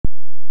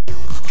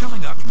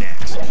Coming up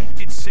next,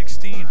 it's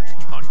 16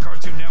 on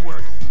Cartoon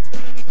Network.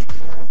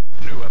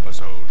 New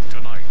episode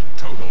tonight,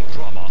 Total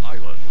Drama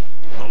Island.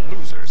 The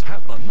losers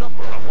have the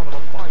number of one of the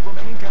 5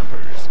 remaining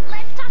campers.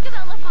 Let's talk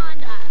about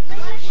LaFonda.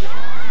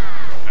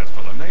 As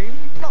for the name,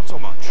 not so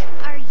much.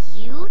 Are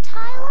you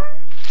Tyler?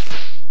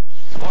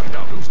 Find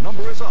out whose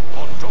number is up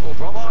on Total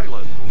Drama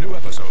Island. New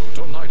episode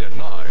tonight at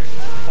 9.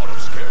 Part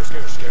of Scare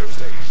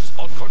Scaresdays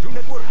on Cartoon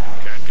Network.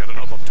 Can't get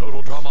enough of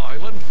Total Drama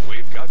Island?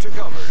 We've got you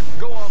covered.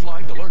 Go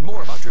online to learn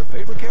more about your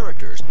favorite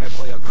characters and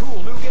play a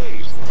cool new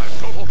game at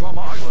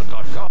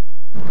TotalDramaIsland.com.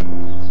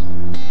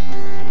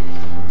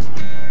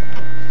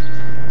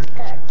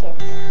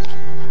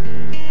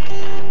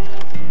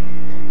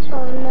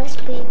 Oh, it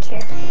must be a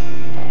jerk.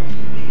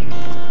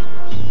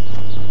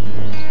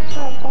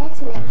 Oh,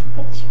 that's a nice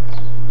picture.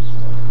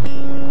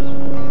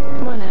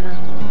 Come on, Anna.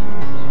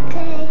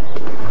 Okay.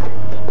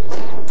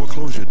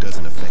 Foreclosure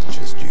doesn't affect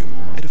just you.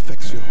 It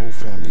affects your whole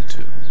family,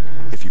 too.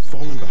 If you've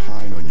fallen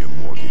behind on your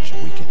mortgage,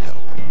 we can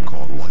help.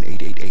 Call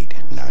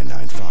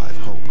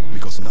 1-888-995-HOPE,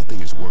 because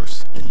nothing is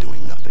worse than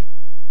doing nothing.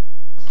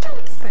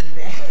 Don't say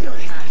that. You don't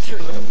have to.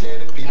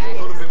 People a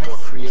little bit more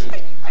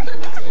creative.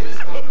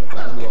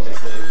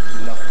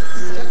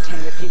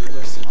 Left-handed people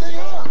are so...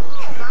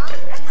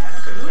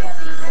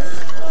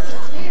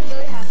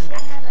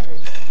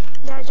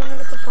 Dad, you want to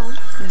get the phone?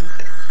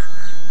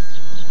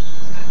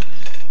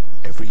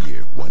 Every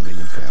year, 1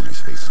 million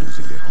families face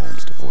losing their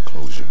homes to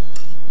foreclosure.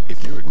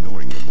 If you're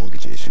ignoring your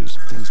mortgage issues,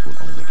 things will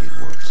only get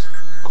worse.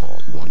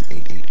 Call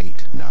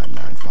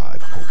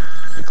 1-888-995-HOPE,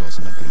 because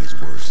nothing is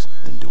worse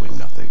than doing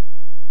nothing.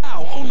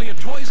 Now, only at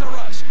Toys R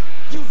Us.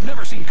 You've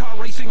never seen car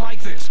racing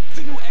like this.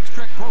 The new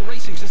X-Track Pro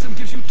Racing System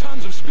gives you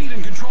tons of speed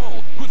and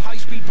control. With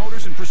high-speed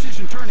motors and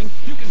precision turning,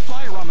 you can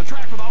fly around the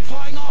track without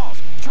flying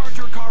off. Charge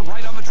your car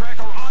right on the track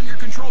or on your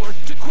controller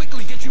to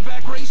quickly get you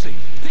back racing.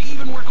 They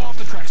even work off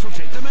the track, so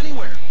take them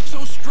anywhere.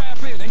 So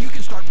strap in and you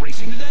can start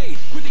racing today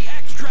with the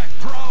X-Track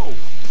Pro.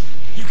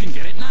 You can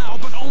get it now,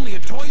 but only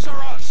at Toys R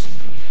Us.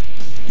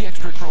 The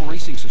X-Track Pro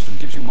Racing System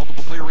gives you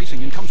multiple player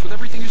racing and comes with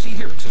everything you see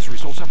here.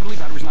 Accessories sold separately,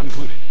 batteries not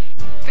included.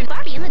 For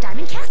Barbie and the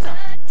Diamond Castle.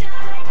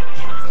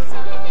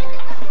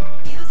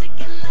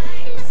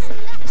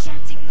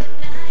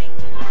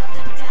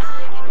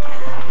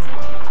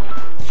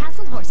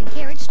 Castle horse and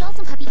carriage, dolls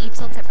and puppy each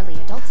sold separately.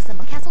 Adults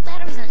assemble castle,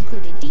 batteries not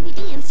included.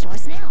 DVD in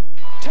stores now.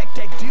 Tech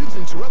Deck Dudes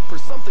interrupt for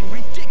something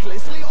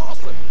ridiculously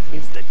awesome.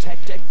 It's the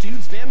Tech Deck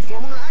Dudes Van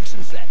Former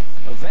Action Set.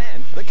 A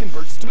van that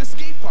converts to a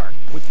skate park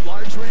with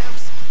large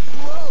ramps.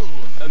 Whoa!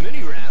 A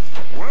mini ramp.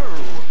 Whoa!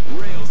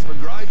 Rails for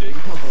grinding.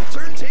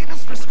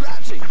 Turntables for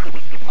scratching.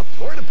 A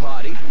porta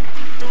potty.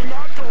 Do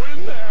not go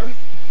in there.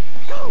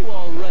 Go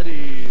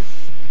already.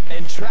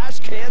 And trash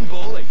can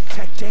bowling.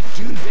 Tech Deck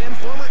Dude Van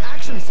Former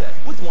Action Set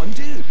with 1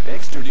 dude.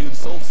 Extra dudes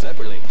sold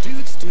separately.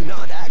 Dudes do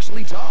not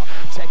actually talk.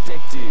 Tech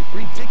Deck Dude.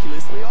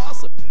 Ridiculously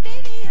awesome.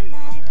 Baby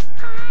Alive.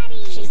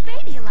 Potty. She's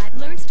Baby Alive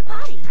learns to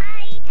potty.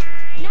 Potty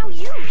time. Now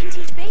you can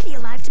teach Baby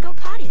Alive to go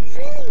potty.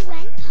 Really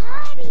went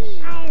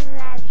potty. I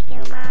love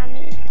you,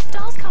 Mommy.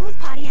 Dolls come with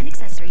potty and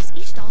accessories.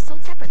 Each doll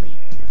sold separately.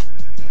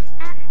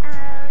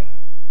 Uh-oh.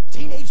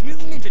 Teenage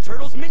Mutant Ninja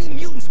Turtles Mini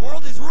Mutants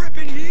World is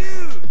ripping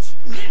huge!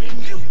 Mini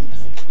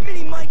Mutants!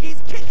 Mini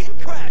Mikey's Kickin'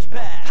 Crash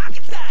Pad!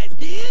 Pocket size,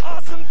 dude!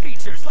 Awesome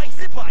features like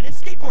zipline and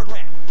skateboard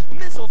ramp!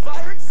 Missile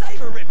fire and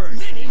cyber rippers!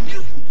 Mini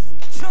Mutants!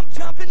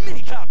 Jump and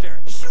minicopter!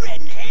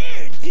 Shredding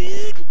air,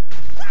 dude!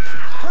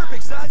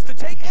 Perfect size to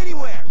take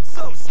anywhere!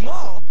 So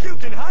small, you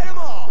can hide them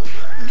all!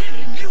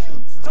 Mini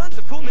Mutants! Tons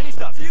of cool mini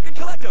stuff so you can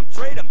collect them,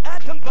 trade them,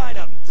 and combine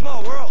them!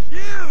 Small world,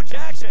 huge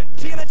action!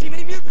 TMNT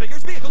Mini Mutant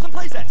figures, vehicles, and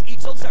playsets,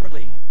 each sold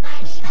separately.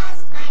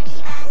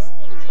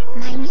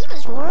 My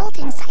Meeba's world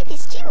inside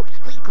this tube.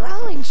 We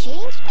grow and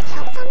change with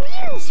help from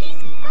you. She's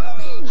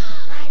growing.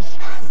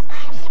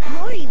 The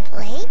more you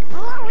play, the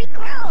more we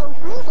grow.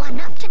 Move on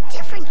up to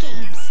different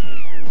games.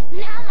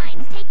 Now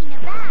mine's taking a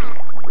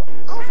bath.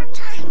 Over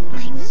time,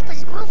 my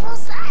Meeba's grow full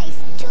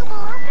size. Tube will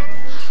open.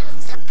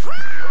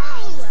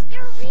 Surprise!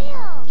 You're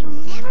real. You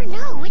never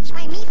know which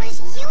my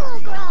Meeba's you will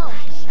grow.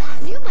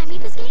 New My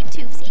Meeba's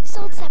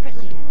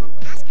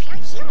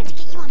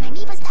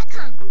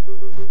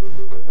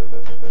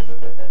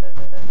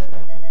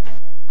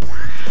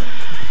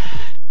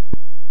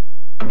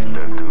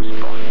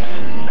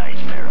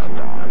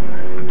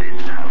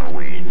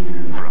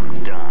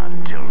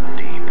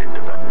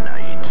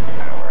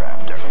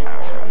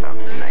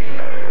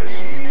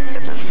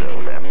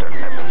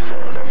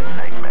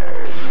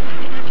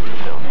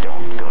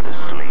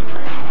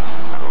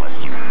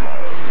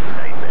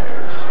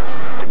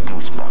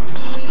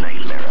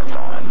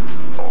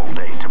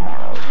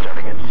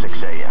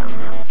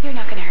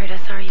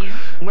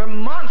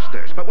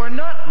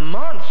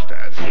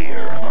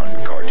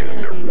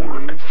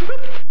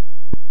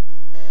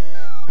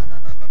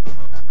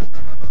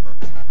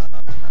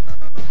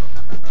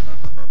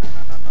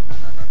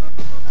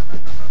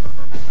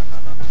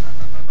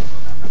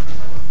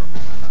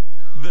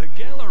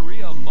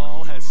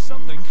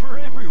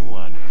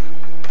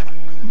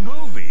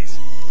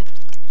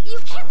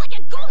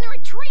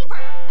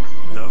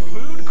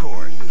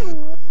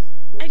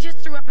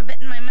threw up a bit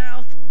in my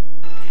mouth.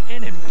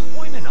 And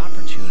employment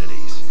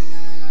opportunities.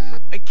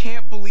 I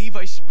can't believe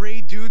I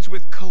spray dudes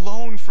with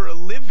cologne for a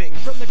living.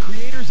 From the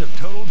creators of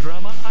Total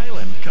Drama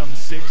Island comes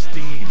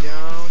 16.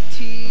 Don't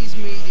tease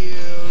me,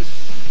 dude.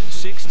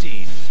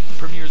 16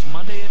 premieres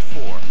Monday at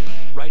 4,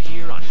 right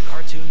here on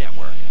Cartoon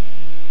Network.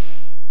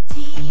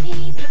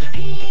 Teeny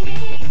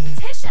Peeny,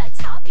 Tisha,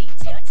 Toffee,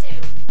 Tutu.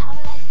 Our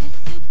life is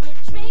super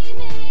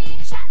dreamy.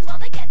 Chatting while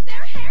they get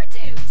their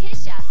hairdo.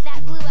 Tisha,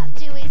 that blew up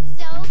do is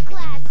so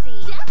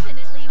classy.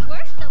 Definitely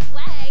worth the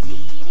wag.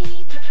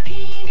 Teeny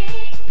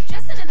Peeny,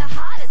 dressing in the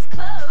hottest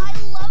clothes. I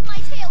love my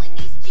tail in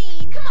these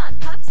jeans. Come on,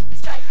 pups,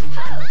 strike the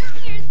pose.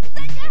 You're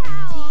such a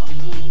howl.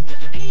 Teeny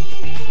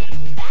Peeny,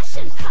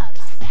 fashion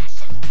pups.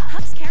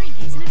 Pups carrying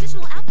case and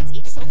additional outfits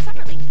each sold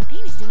separately.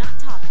 Papinis do not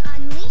talk.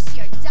 Unleash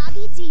your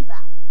doggy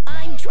diva.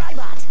 I'm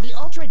Tribot, the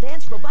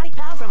ultra-advanced robotic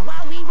pal from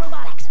WowWee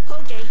Robotics.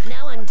 Okay,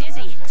 now I'm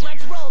dizzy.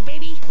 Let's roll,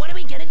 baby. What are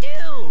we gonna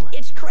do?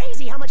 It's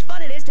crazy how much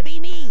fun it is to be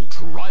me.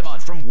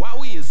 Tribot from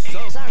WowWee is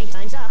so... Sorry,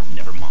 time's up.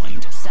 Never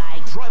mind.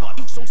 Psych. Tribot,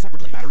 each sold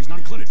separately. Batteries not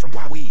included from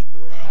WowWee.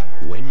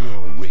 When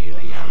you're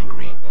really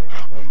hungry,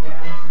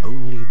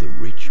 only the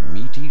rich,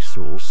 meaty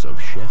sauce of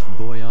Chef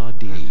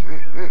Boyardee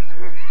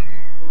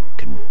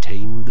can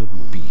tame the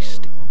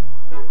beast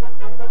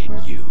in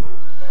you.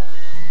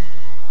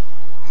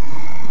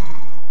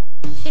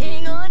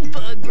 Hang on,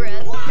 bug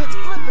breath. It's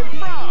flipping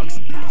frogs.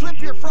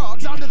 Flip your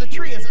frogs onto the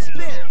tree as it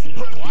spins.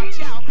 But watch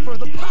out for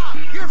the pop.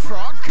 Your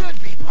frog could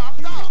be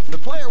popped off. The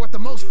player with the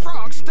most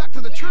frogs stuck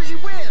to the tree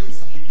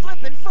wins.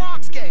 Flipping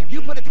frogs game.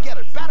 You put it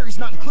together. Batteries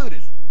not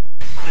included.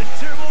 The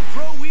Turbo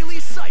Pro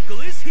Wheelie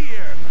Cycle is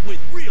here with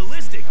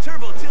realistic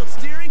turbo tilt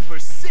steering for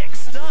 6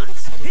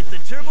 stunts. Hit the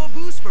turbo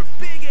boost for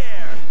big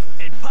air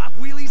and pop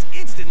wheelies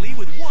instantly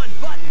with one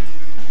button.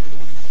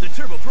 The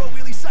Turbo Pro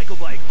Wheelie Cycle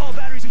Bike, all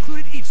batteries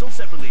included, each sold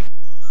separately.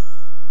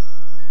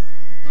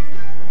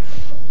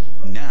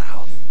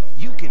 Now,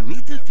 you can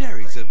meet the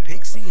fairies of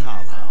Pixie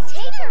Hollow.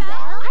 Tinkerbell,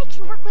 I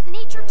can work with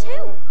nature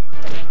too.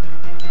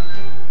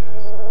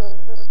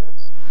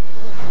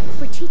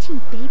 We're teaching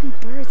baby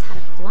birds how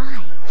to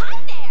fly. Hi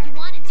there! You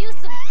want to do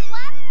some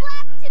flap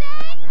flap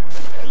today?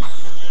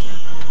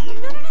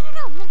 No,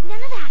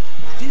 none of that.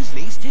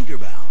 Disney's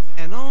Tinkerbell,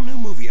 an all-new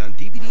movie on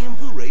DVD and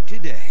Blu-ray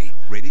today.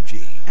 Rated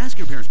G. Ask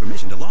your parents'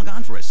 permission to log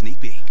on for a sneak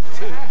peek.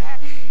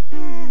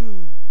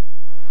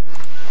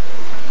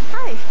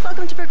 Hi,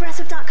 welcome to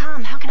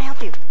Progressive.com. How can I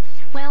help you?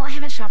 Well, I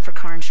haven't shopped for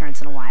car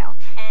insurance in a while.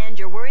 And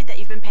you're worried that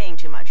you've been paying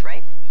too much,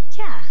 right?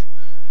 Yeah.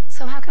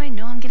 So how can I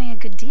know I'm getting a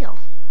good deal?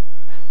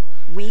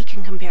 We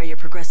can compare your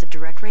Progressive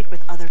Direct rate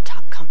with other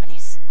top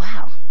companies.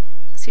 Wow.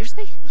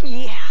 Seriously?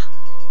 Yeah.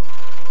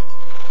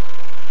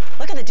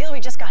 Look at the deal we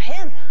just got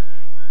him.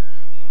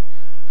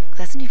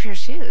 That's a new pair of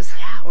shoes.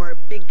 Yeah, or a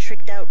big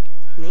tricked-out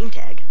name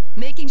tag.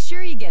 Making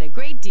sure you get a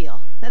great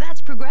deal. Now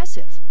that's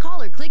Progressive.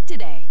 Call or click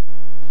today.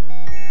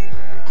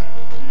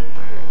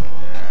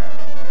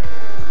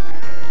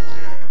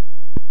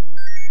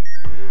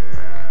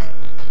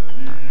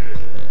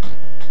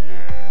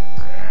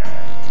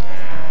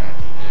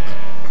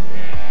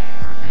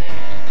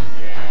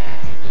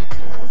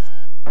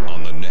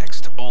 On the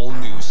next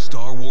all-new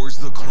Star Wars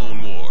The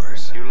Clone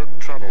Wars. You look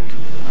troubled.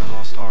 I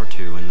lost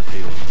R2 in the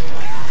field.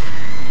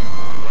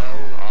 Well,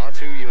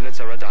 R2 units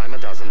are a dime a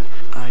dozen.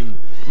 I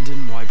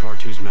didn't wipe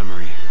R2's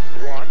memory.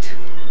 What?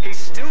 He's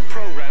still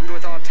programmed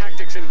with our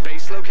tactics in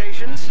base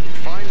locations?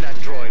 Find that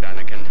droid,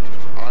 Anakin.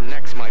 Our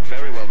necks might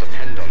very well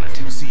depend on it.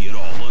 See it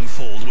all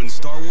unfold when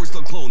Star Wars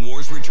The Clone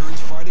Wars returns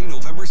Friday,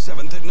 November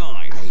 7th at 9.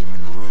 I am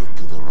en route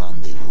to the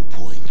rendezvous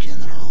point,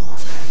 General.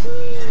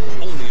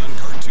 Only on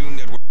Cartoon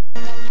Network.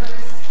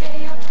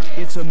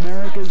 It's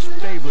America's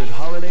favorite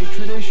holiday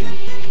tradition,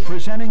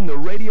 presenting the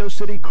Radio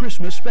City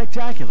Christmas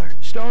Spectacular,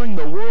 starring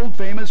the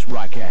world-famous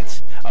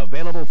Rockettes,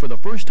 available for the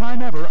first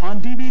time ever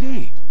on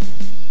DVD.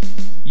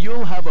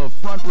 You'll have a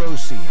front row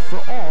seat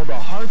for all the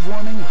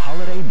heartwarming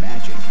holiday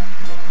magic.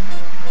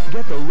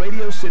 Get the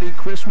Radio City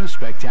Christmas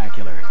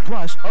Spectacular,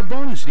 plus a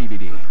bonus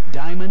DVD,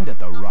 Diamond at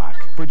the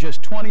Rock, for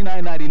just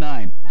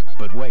 $29.99.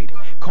 But wait,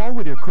 call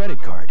with your credit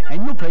card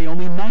and you'll pay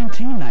only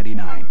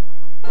 $19.99.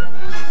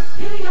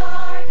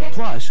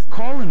 Plus,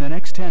 call in the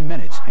next 10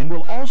 minutes and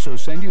we'll also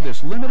send you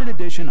this limited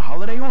edition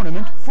holiday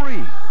ornament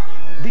free.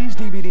 These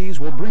DVDs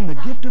will bring the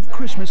gift of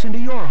Christmas into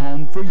your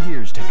home for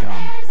years to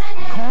come.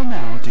 Call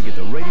now to get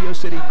the Radio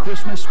City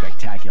Christmas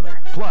Spectacular,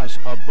 plus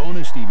a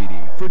bonus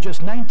DVD for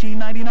just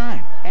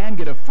 $19.99 and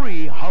get a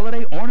free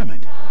holiday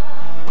ornament.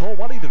 Call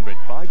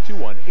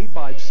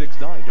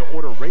 1-800-521-8569 to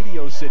order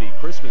Radio City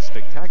Christmas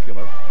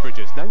Spectacular for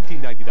just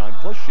 $19.99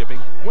 plus shipping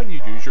when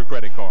you use your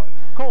credit card.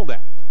 Call now.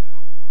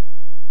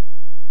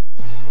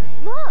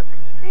 Look,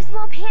 there's a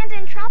little panda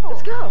in trouble.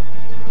 Let's go.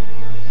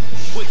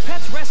 With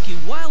Pets Rescue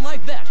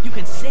Wildlife Vet, you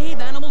can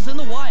save animals in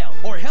the wild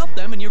or help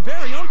them in your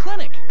very own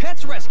clinic.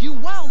 Pets Rescue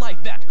Wildlife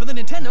Vet for the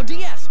Nintendo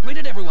DS.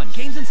 Rated everyone.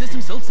 Games and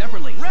systems sold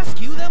separately.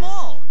 Rescue them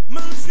all.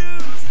 Moon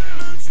shoes,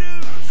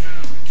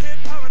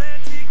 kid-powered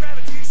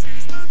anti-gravity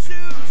shoes, moon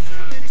shoes,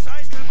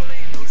 mini-size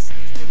trampoline, no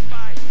shoes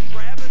defy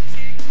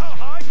gravity. How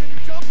high can you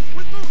jump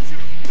with moon shoes?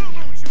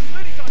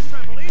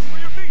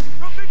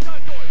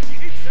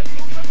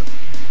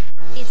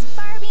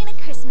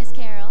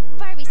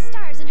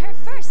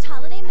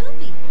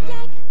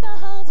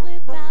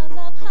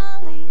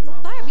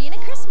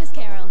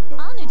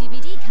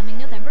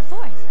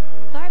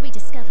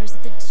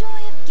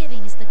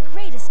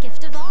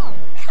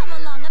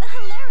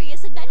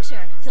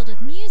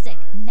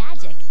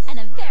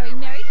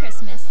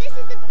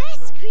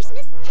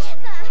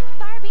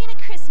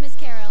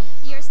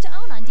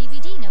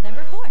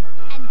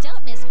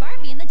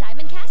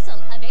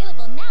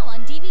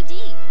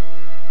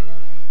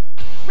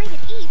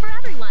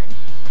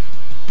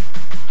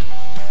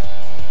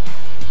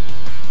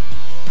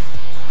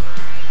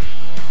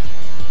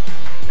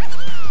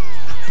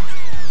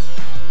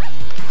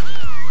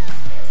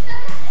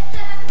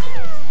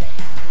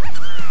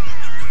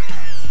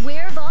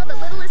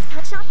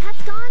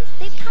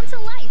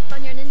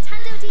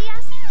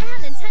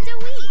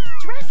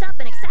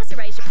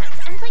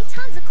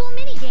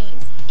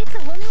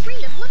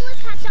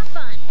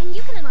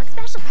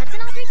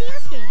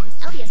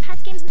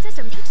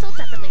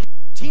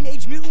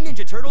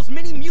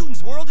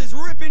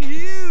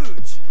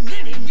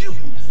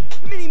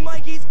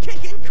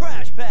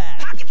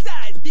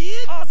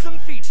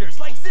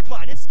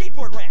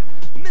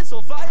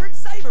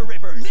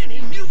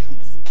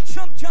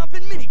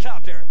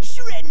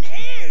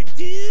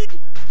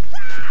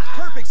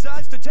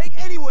 take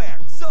anywhere.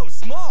 So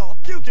small,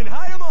 you can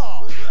hide them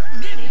all.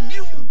 Mini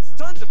mutants.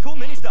 Tons of cool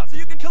mini stuff so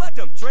you can collect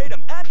them, trade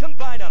them, and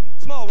combine them.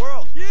 Small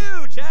world,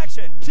 huge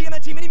action.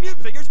 TMNT mini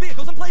mutant figures,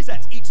 vehicles, and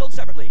playsets, each sold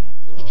separately.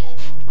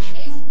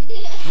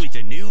 With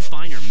a new,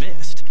 finer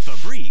mist,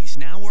 Febreze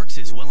now works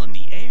as well in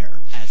the air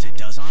as it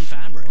does on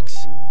fabrics.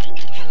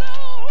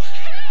 Hello!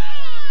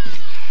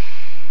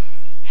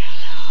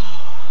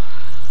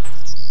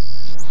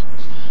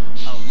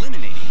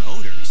 Eliminating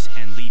odors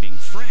and leaving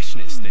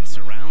freshness that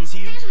surrounds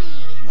you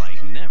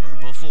like never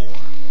before.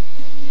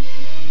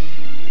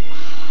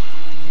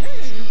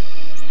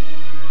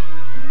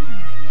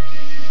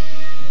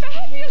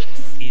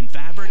 Fabulous! In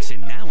fabrics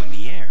and now in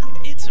the air,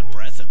 it's a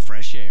breath of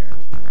fresh air.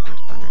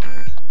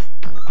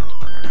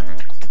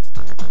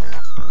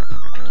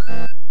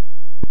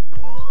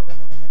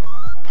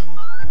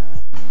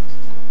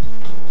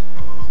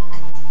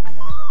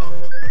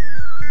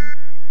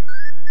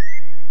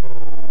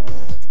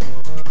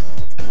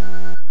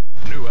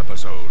 New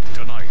episode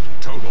tonight,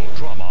 Total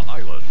Drama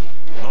Island.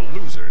 The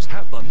losers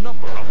have the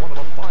number of one of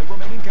the 5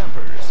 remaining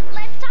campers.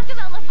 Let's talk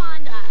about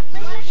LaFonda.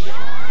 Let's go!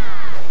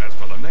 As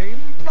for the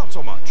name, not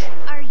so much.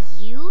 Are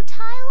you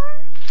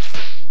Tyler?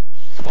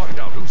 Find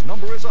out whose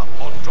number is up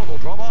on Total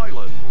Drama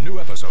Island. New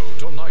episode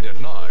tonight at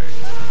 9.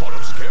 Part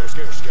of Scare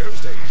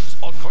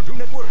Scaresdays on Cartoon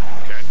Network.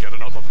 Can't get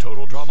enough of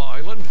Total Drama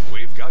Island?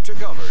 We've got you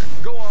covered.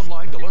 Go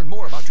online to learn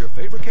more about your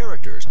favorite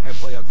characters and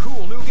play a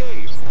cool new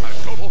game at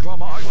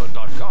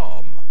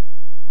TotalDramaIsland.com.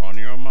 On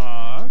your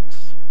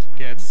marks,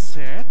 get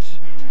set,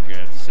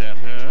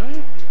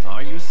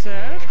 Are you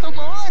set? Come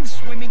on,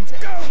 swimming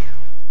go!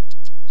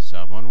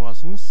 Someone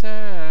wasn't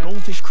set.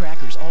 Goldfish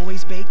crackers,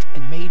 always baked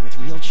and made with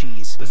real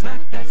cheese. The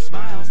snack that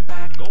smiles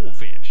back.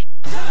 Goldfish.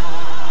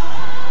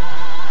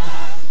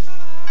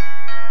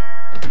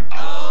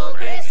 Oh,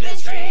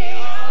 Christmas tree,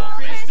 oh,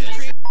 Christmas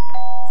tree.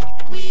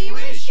 We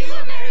wish you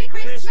a Merry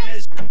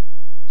Christmas.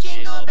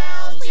 Jingle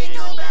bells,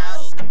 jingle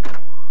bells.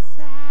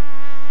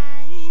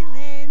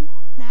 Silent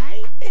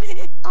night.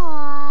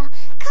 Aw,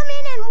 come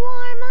in and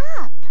warm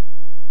up.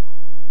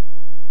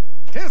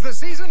 'Tis the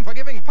season for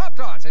giving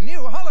Pop-Tarts a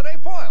new holiday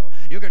foil.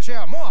 You can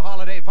share more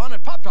holiday fun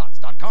at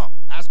PopTarts.com.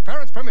 Ask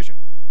parents' permission.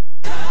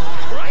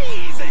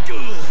 Crazy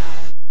good!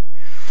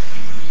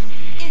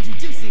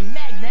 Introducing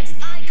Magnet's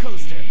Eye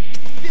Coaster.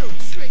 Build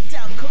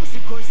tricked-out coaster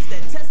courses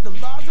that test the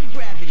laws of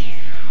gravity.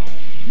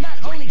 Not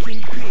only can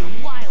you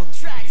create wild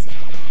tracks,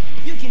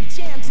 you can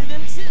jam to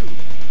them too.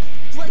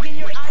 Plug in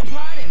your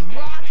iPod and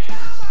rock. Come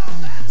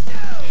on, let's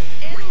go!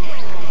 And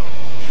roll.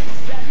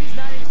 Batteries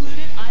not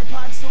included,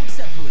 iPod sold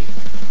separately.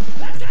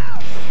 Let's go!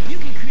 You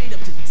can create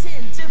up to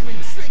 10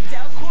 different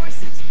tricked-out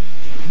courses.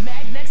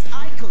 Magnet's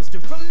Eye Coaster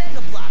from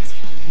Mega Blocks.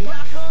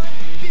 Rock on,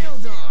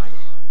 build on.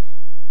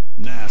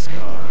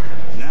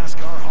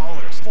 NASCAR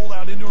haulers,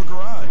 fold-out indoor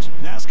garage.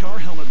 NASCAR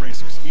helmet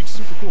racers. Each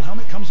super cool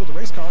helmet comes with a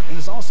race car and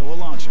is also a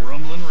launcher.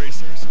 Rumblin'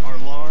 racers are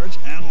large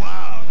and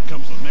loud.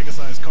 Comes with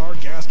mega-sized car,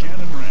 gas can,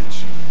 and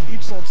wrench.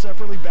 Each sold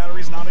separately,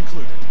 batteries not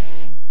included.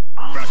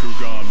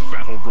 Bakugan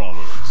Battle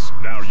Brawlers.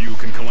 Now you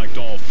can collect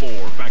all 4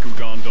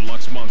 Bakugan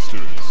Deluxe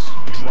monsters.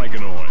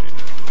 Dragonoid,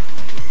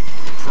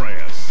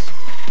 Preus,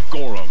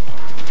 Gorum,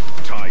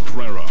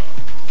 Tigrera.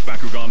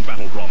 Bakugan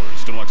Battle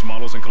Brawlers. Deluxe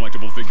models and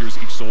collectible figures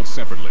each sold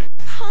separately.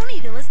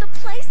 Ponyville is the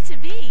place to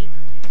be.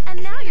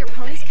 And now your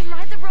ponies can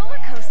ride the roller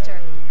coaster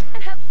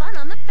and have fun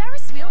on the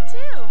Ferris wheel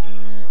too.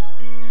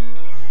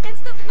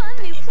 It's the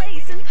fun new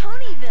place in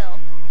Ponyville.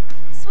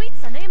 Sweet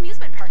Sunday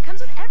Amusement Park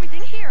comes with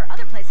everything here.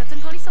 Other playsets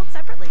and ponies sold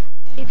separately.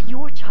 If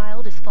your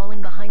child is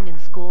falling behind in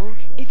school,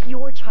 if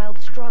your child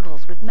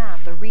struggles with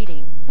math or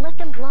reading, let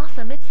them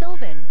blossom at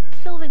Sylvan.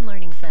 Sylvan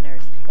Learning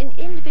Centers, an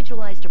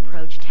individualized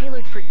approach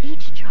tailored for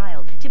each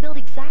child to build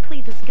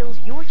exactly the skills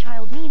your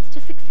child needs to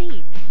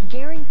succeed.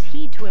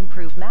 Guaranteed to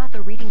improve math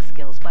or reading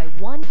skills by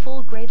 1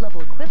 full grade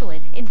level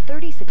equivalent in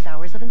 36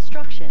 hours of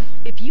instruction.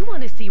 If you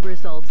want to see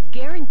results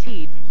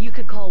guaranteed, you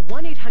could call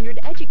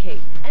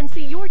 1-800-EDUCATE and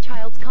see your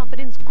child's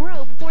confidence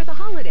grow before the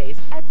holidays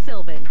at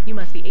Sylvan. You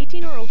must be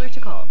 18 or older to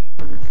call.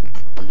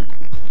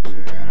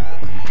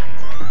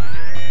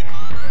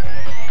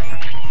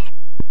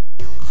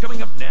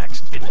 Coming up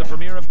next, it's the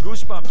premiere of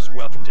Goosebumps.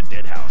 Welcome to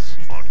Dead House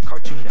on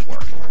Cartoon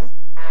Network.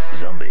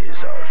 Zombies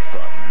are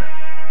fun.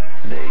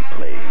 They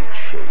play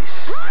chase.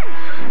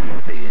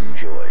 They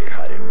enjoy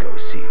hide and go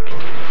seek.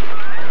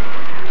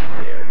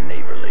 They're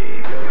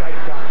neighborly. You're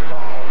right, Doc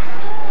Falls.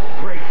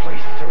 Great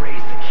place to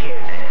raise the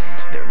kids.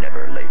 And they're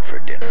never late for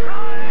dinner.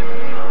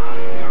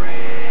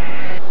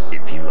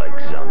 If you like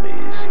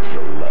zombies,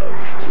 you'll love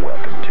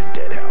Welcome to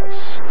Dead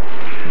House.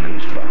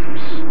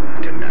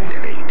 Goosebumps. Tonight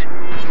at 8.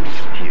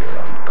 Here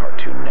on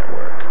Cartoon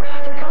Network.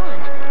 They're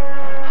gone.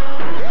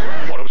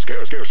 What up,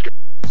 Scare?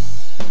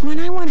 When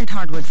I wanted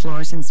hardwood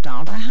floors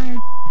installed, I hired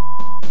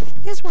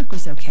His work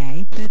was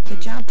okay, but the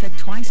job took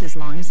twice as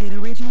long as he had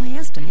originally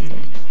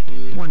estimated.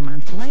 1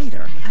 month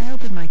later, I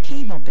opened my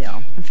cable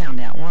bill and found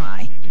out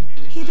why.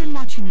 He'd been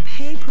watching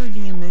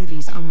pay-per-view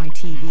movies on my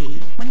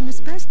TV when he was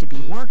supposed to be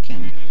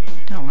working.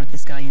 Don't let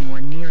this guy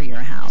anywhere near your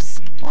house,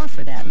 or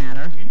for that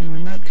matter, in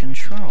remote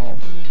control.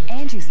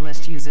 Angie's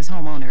List uses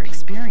homeowner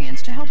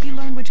experience to help you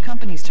learn which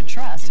companies to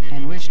trust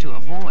and which to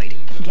avoid.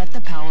 Get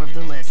the power of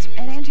the list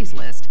at Angie's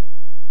List.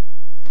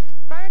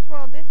 Furniture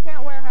World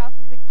Discount Warehouse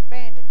is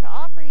expanded to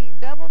offer you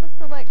double the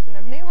selection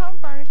of new home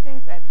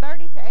furnishings at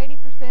 30 to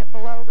 80%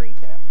 below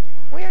retail.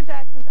 We are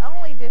Jackson's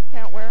only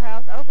discount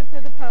warehouse open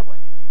to the public.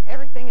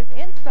 Everything is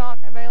in stock,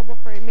 available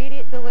for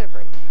immediate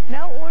delivery.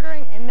 No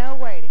ordering and no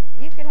waiting.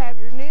 You could have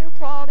your new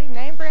quality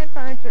name brand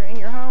furniture in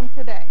your home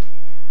today.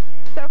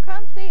 So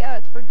come see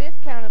us for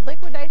discounted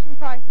liquidation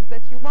prices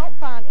that you won't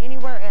find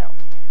anywhere else.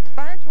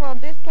 Furniture World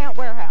Discount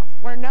Warehouse,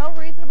 where no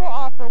reasonable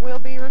offer will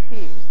be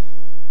refused.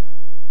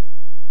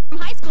 From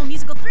High School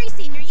Musical 3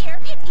 senior year,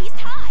 it's East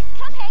High.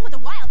 Come hang with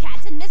the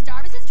Wildcats in Ms.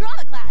 Darvis's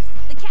drama class,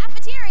 the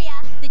cafeteria,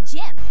 the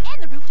gym,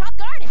 and the rooftop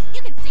garden.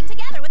 You can sing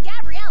together with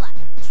Gabriella,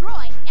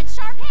 Troy, and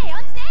Sharpay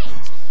on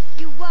stage.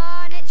 You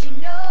want it, you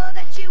know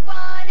that you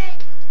want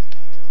it.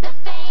 The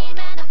fame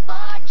and the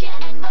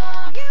fortune and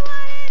more. You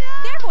want it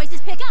all. Their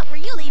voices pick up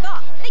where you leave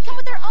off. They come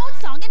with their own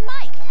song and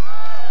mic.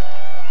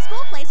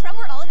 School plays from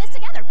We're All in This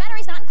Together.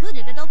 Batteries not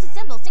included. Adults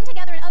assemble. Sing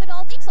together and other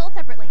dolls each sold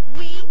separately.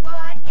 We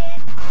want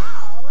it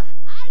all.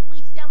 I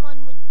wish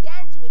someone would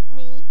dance with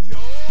me. Yo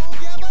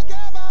Gabba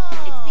Gabba!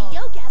 It's the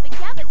Yo Gabba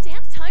Gabba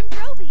Dance Time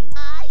Broby.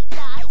 I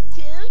like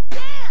to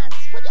dance.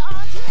 Put your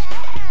arms in the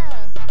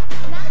air.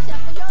 Now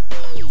shuffle your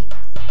feet.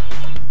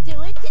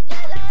 Do it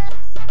together.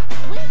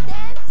 We're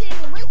dancing.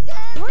 We're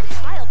dancing. Your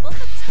child will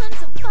have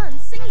tons of fun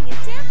singing and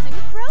dancing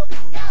with Broby.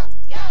 Go,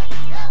 go,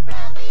 go,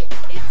 Broby.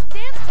 It's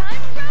Dance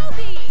Time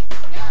Broby.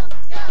 Go,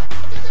 go,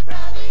 to the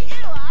Broby.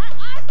 You are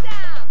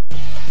awesome.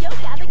 Yo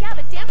Gabba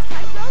Gabba Dance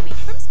Time Broby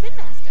from Spin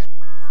Master.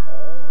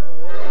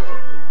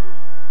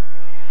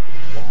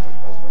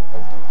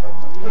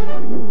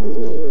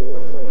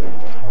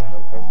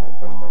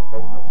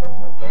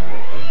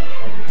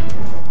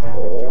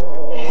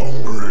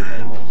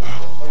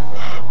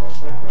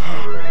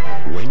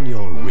 When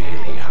you're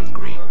really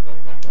hungry,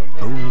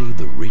 only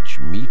the rich,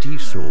 meaty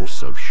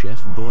sauce of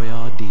Chef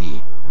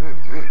Boyardee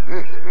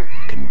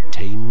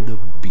contain the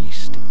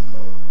beast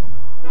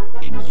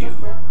in you.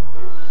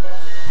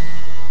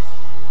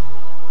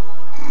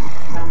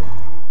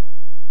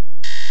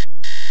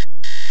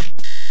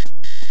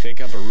 Pick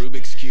up a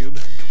Rubik's Cube.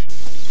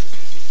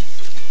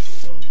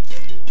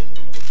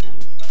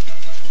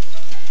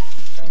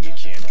 And you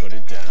can't put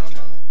it down.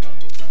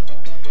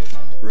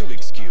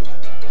 Rubik's Cube.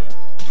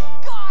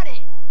 Got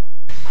it!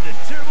 The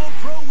Turbo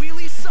Pro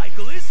Wheelie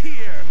Cycle is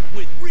here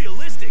with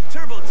realistic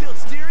turbo tilt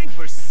steering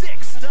for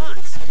 6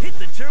 stunts. Hit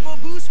the turbo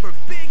boost for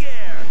big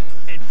air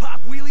and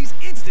pop wheelies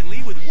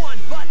instantly with one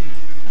button.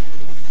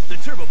 The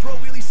Turbo Pro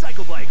Wheelie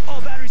Cycle Bike, all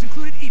batteries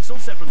included, each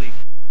sold separately.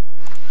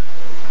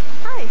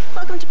 Hi,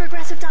 welcome to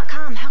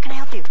Progressive.com. How can I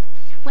help you?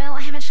 Well,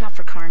 I haven't shopped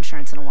for car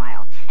insurance in a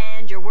while.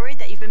 And you're worried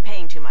that you've been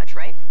paying too much,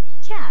 right?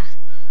 Yeah.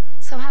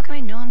 So how can I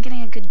know I'm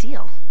getting a good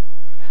deal?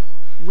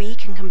 We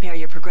can compare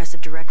your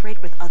Progressive Direct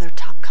rate with other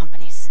top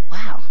companies.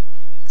 Wow.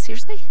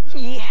 Seriously?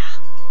 Yeah.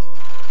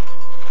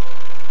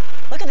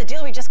 Look at the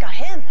deal we just got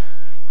him.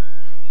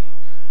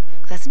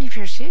 That's a new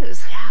pair of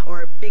shoes. Yeah,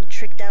 or a big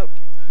tricked out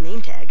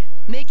name tag.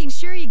 Making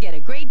sure you get a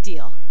great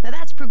deal. Now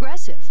that's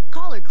Progressive.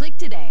 Call or click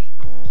today.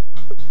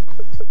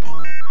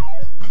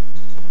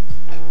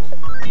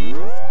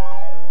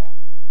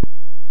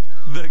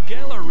 The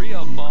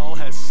Galleria Mall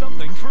has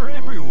something for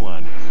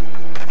everyone.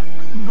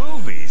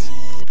 Movies.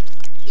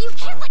 You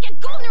kiss like a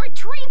golden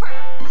retriever!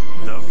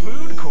 The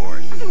food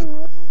court.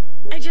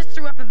 I just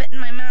threw up a bit in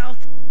my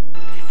mouth.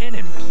 And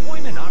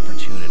employment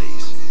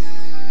opportunities.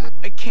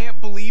 I can't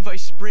believe I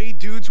spray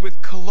dudes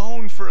with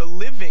cologne for a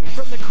living.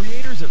 From the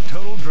creators of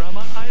Total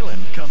Drama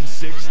Island comes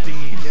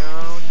 16.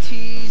 Don't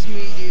tease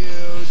me,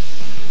 dude.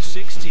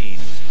 16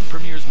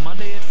 premieres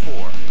Monday at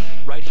 4,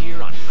 right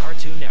here on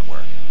Cartoon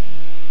Network.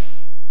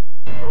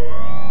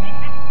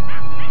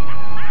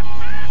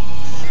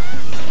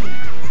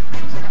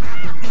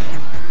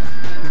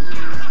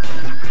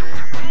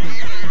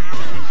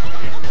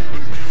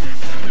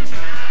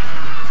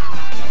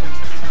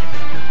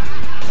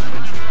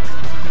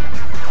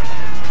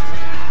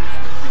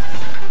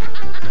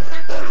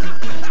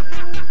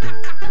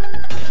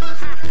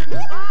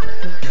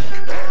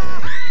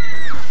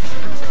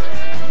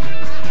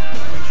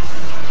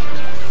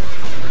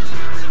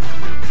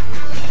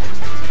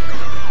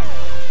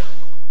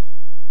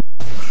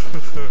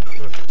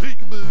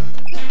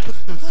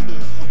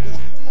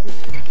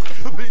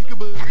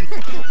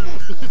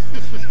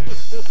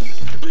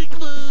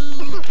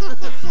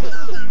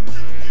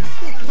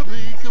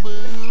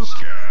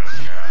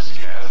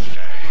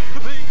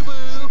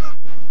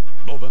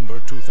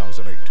 November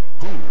 2008.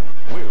 Who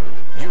will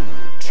you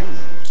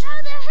choose?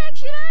 How the heck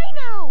should I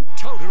know?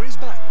 Chowder is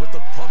back with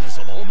the promise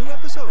of all new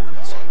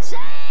episodes.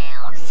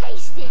 Sounds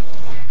tasty. Fantastic!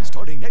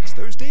 Starting next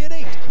Thursday at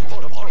 8.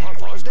 Part of Har Har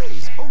Far's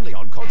Days, only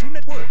on Cartoon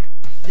Network.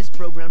 This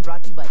program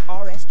brought to you by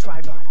RS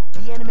Tribot,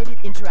 the animated,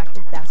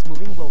 interactive,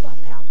 fast-moving robot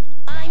pal.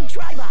 I'm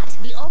Tribot,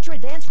 the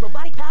ultra-advanced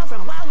robotic pal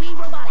from WowWee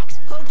Robotics.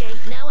 Okay,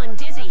 now I'm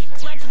dizzy.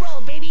 Let's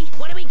roll, baby.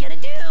 What are we gonna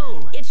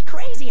do? It's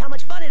crazy how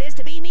much fun it is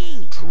to be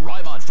me.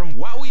 Tribot from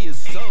WowWee is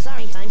so...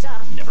 Sorry, time's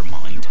up. Never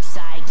mind.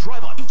 Psych.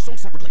 Tribot, each sold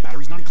separately.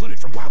 Batteries not included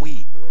from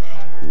WowWee.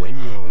 When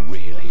you're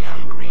really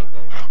hungry,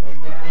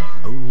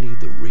 only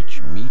the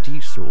rich,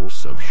 meaty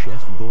sauce of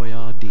Chef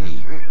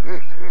Boyardee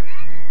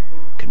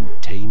can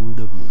tame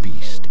the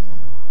beast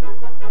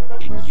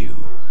in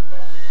you.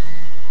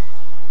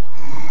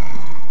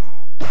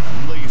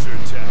 Laser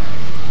tag.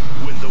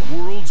 When the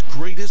world's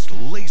greatest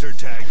laser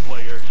tag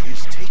player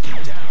is taken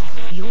down,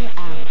 you're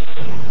out.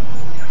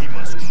 He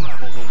must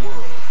travel the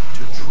world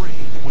to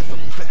train with the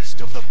best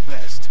of the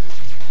best.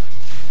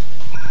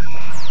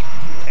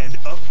 And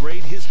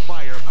upgrade his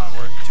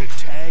firepower to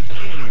tag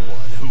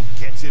anyone who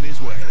gets in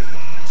his way,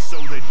 so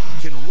that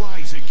he can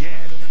rise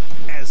again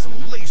as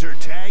Laser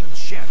Tag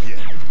Champion.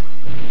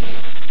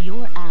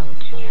 You're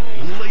out.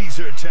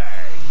 Laser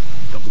Tag.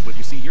 Come with what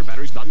you see here,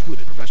 batteries not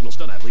included. Professional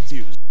stunt athletes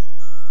use.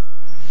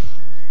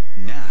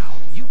 Now,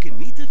 you can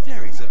meet the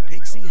fairies of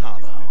Pixie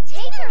Hollow.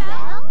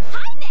 Tinkerbell?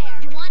 Hi there!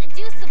 You want to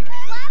do some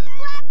flap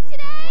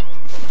today?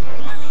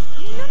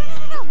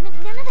 No,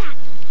 none of that.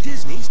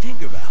 Disney's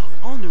Tinkerbell.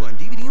 All new on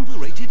DVD and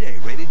Blu-ray today,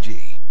 rated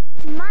G.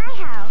 It's my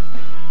house.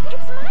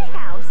 It's my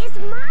house. It's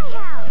my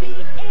house.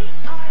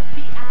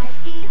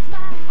 B-A-R-B-I-E. It's my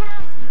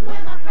house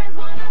where my friends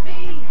wanna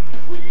be.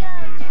 We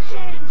love to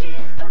change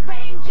it,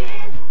 arrange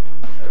it,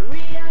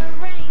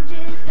 rearrange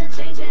it, then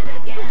change it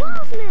again. The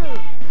walls move.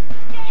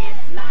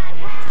 It's my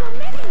house. So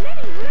many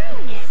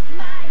rooms. It's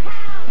my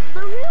house.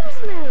 The rooms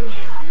move.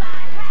 It's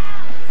my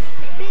house.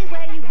 Be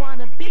where you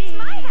wanna be. It's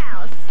my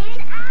house. It's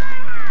our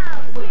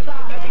house. We're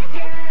Barbie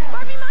girls.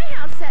 Barbie My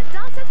House set.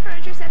 Doll sets,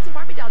 furniture sets, and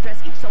Barbie doll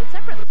dress, each sold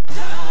separately.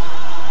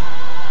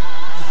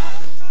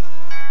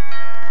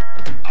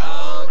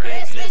 Oh,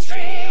 Christmas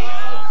tree,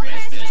 oh,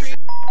 Christmas tree.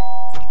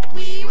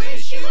 We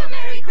wish you a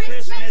Merry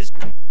Christmas.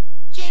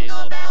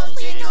 Jingle bells,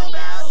 jingle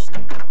bells.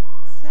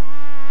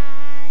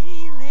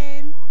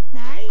 Silent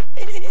night.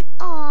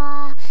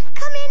 Aw,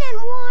 come in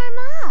and warm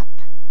up.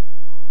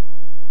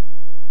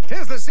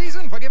 'Tis the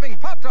season for giving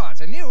Pop-Tarts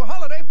a new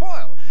holiday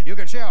foil. You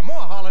can share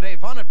more holiday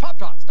fun at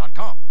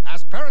PopTarts.com.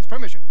 Ask parents'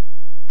 permission.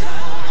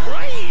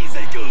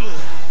 Crazy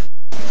good.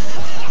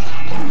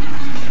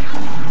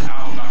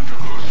 Now Dr.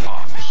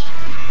 Goosebumps.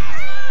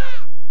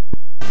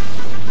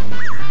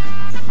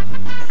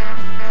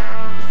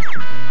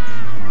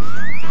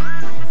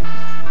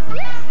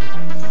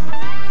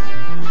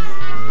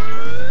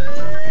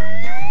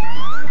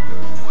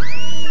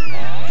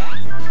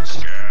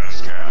 Scare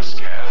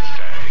Scaresdays.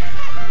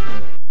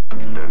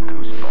 The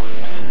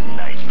Goosebumps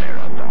Night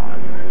Marathon.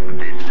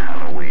 This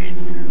Halloween,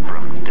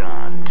 from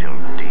dawn till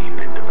deep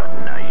into the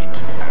night.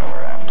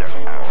 Hour after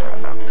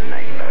hour of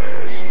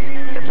nightmares.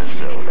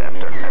 Episode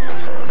after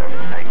episode of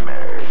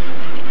nightmares.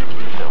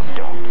 So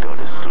don't go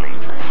to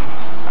sleep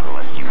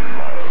unless you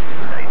love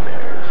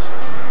nightmares.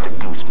 The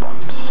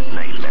Goosebumps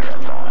Night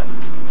Marathon.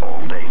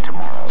 All day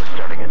tomorrow,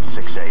 starting at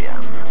 6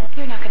 a.m.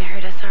 You're not gonna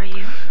hurt us, are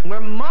you? We're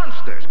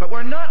monsters, but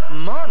we're not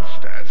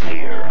monsters.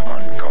 Here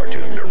on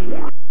Cartoon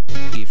Network.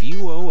 If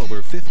you owe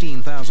over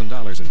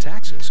 $15,000 in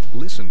taxes,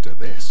 listen to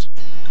this.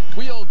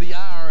 We owe the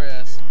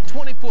IRS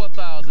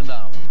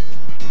 $24,000,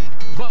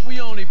 but we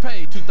only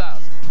paid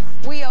 $2,000.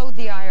 We owed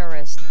the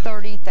IRS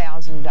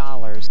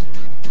 $30,000,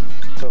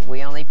 but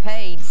we only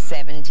paid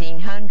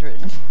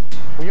 $1,700.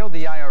 We owed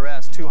the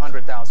IRS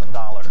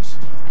 $200,000,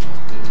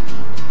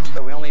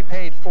 but we only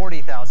paid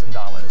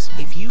 $40,000.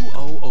 If you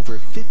owe over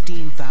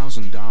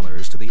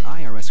 $15,000 to the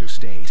IRS or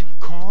state,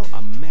 call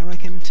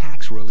American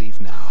Tax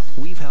Relief now.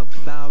 We've helped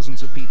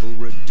thousands of people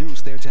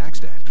reduce their tax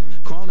debt.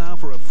 Call now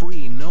for a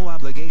free,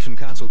 no-obligation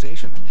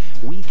consultation.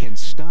 We can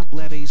stop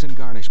levies and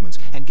garnishments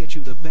and get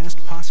you the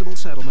best possible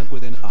settlement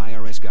within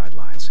IRS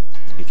guidelines.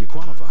 If you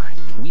qualify,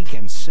 we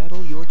can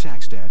settle your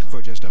tax debt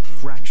for just a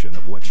fraction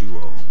of what you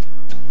owe.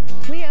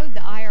 We owed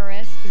the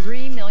IRS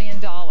 $3 million,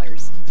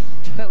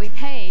 but we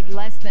paid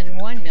less than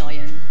 $1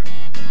 million.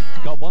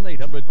 Call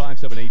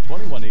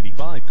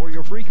 1-800-578-2185 for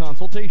your free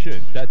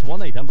consultation. That's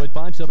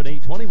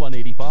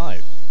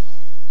 1-800-578-2185.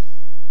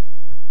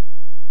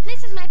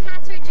 This is my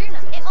password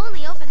journal. It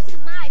only opens to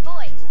my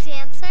voice.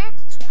 Dancer,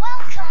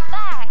 welcome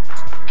back.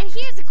 And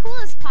here's the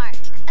coolest part.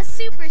 A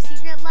super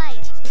secret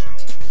light.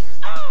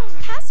 Oh,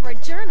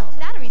 password journal.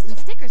 Batteries and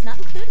stickers not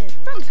included.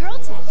 From Girl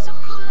Tech. So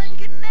cool and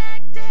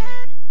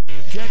connected.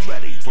 Get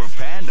ready for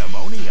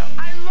Pandemonium.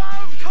 I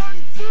love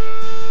Kung Fu.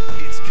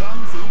 It's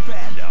Kung Fu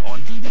Panda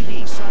on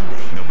DVD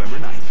Sunday, November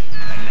 9th.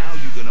 And now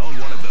you can own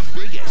one of the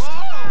biggest,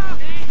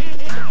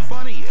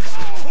 funniest,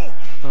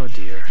 Oh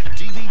dear.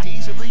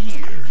 DVDs of the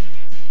year.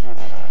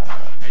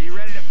 Are you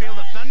ready to feel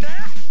the thunder?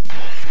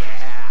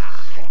 Yeah.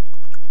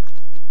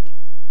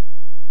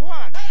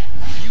 What?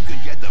 You can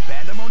get the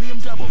Pandemonium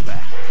Double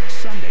Pack.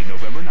 Sunday,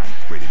 November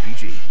 9th. Rated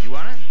PG. You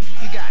want it?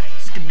 You got it.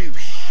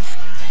 Skadoosh.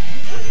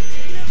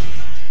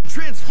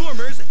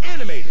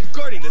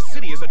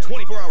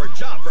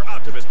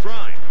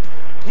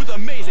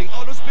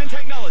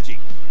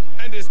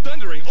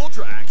 Thundering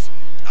Ultra Axe,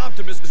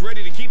 Optimus is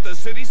ready to keep the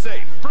city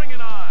safe. Bring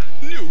it on!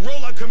 New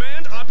Rollout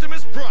Command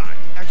Optimus Prime.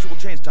 Actual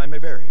change time may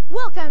vary.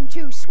 Welcome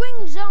to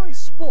Swing Zone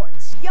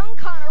Sports. Young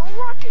Connor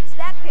rockets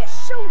that pitch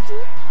so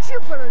deep,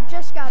 Jupiter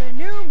just got a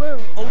new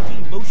move.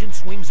 Ulti Motion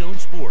Swing Zone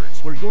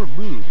Sports, where your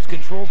moves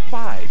control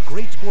 5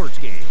 great sports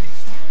games.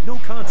 No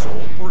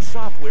console or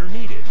software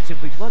needed.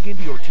 Simply plug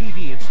into your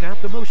TV and snap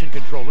the motion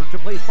controller to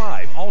play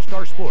 5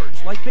 all-star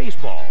sports like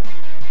baseball,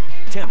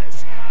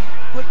 tennis,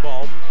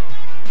 football,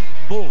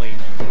 bowling,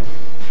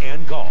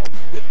 and golf.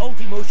 With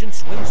Ultimotion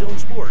Swing Zone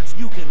Sports,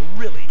 you can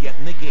really get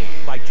in the game.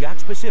 By Jack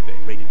Pacific,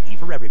 rated E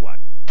for everyone.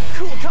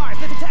 Cool cars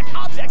that detect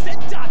objects and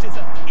dodges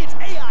them. It's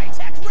AI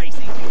Tech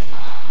Racing.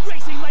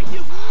 Racing like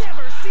you've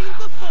never seen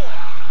before.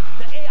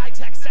 The AI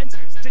Tech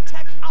sensors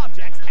detect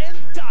objects and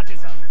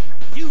dodges them.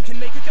 You can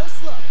make it go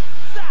slow,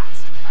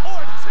 fast,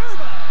 or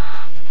turbo.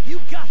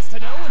 You got to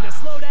know when to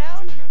slow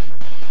down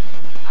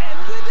and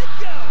when to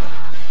go.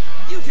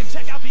 You can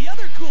check out the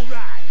other cool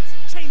rides.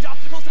 Change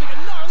obstacles to make a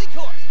gnarly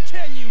course.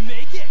 Can you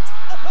make it?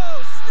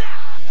 Oh,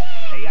 snap!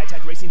 AI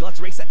Tech Racing Deluxe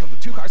Race Set comes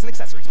with 2 cars and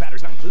accessories.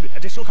 Batteries not included.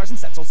 Additional cars and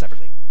sets sold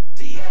separately.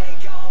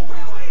 Diego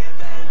Railway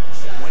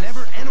Adventures.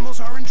 Whenever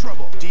animals are in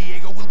trouble,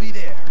 Diego will be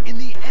there in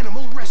the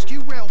Animal Rescue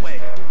Railway.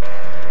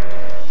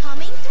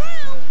 Coming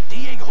through.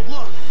 Diego,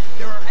 look!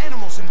 There are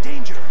animals in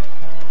danger.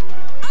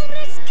 Al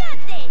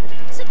rescate!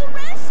 To the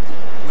rescue!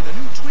 With a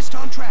new twist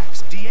on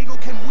tracks, Diego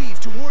can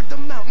weave toward the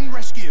mountain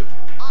rescue.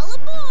 All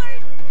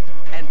aboard!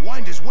 And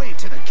wind his way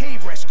to the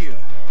cave rescue.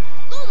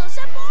 Todos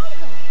a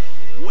bordo!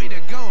 Way to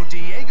go,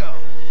 Diego!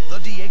 The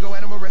Diego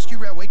Animal Rescue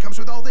Railway comes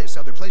with all this,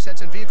 other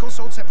playsets and vehicles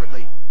sold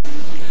separately. Now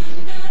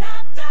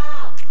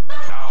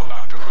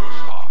back to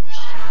Goosebumps.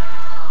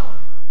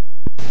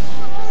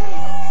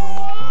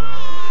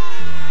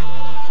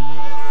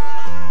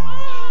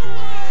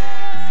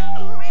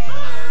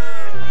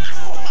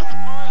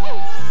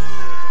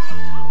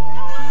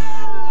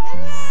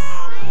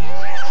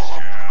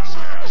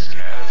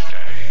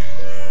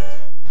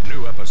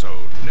 New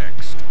episode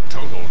next.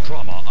 Total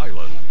Drama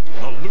Island.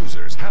 The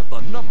losers have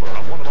the number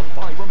of one of the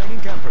 5 remaining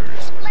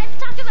campers. Let's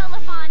talk about La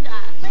Fonda.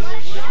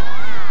 Let's go.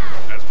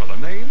 As for the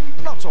name,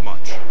 not so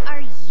much.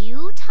 Are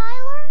you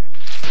Tyler?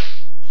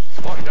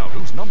 Find out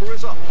whose number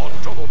is up on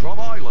Total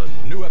Drama Island.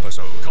 New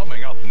episode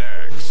coming up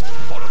next.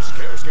 Part of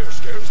Scare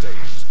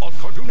Scaresdays on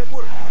Cartoon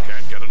Network.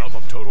 Can't get enough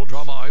of Total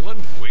Drama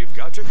Island? We've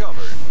got you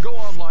covered. Go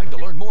online to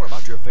learn more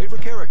about your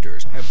favorite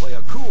characters and play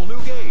a cool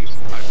new game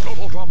at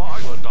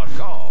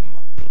TotalDramaIsland.com.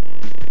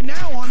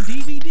 Now on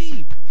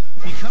DVD.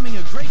 Becoming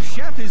a great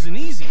chef isn't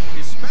easy,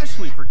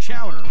 especially for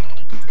chowder. Oh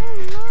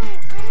no,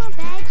 I'm a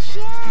bad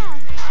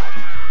chef.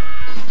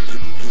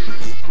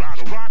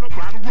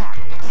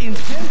 In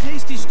 10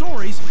 tasty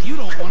stories you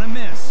don't want to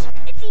miss.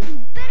 It's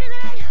even better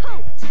than I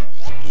hoped.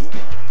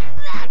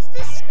 That's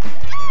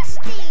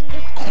disgusting.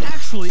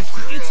 Actually,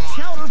 it's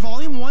Chowder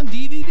Volume 1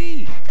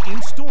 DVD.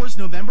 In stores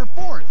November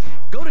 4th.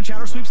 Go to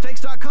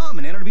ChowderSweepstakes.com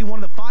and enter to be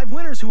one of the 5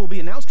 winners who will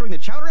be announced during the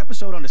Chowder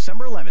episode on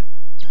December 11th.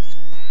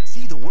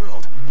 See the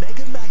world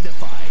mega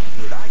magnified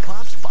with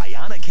iClops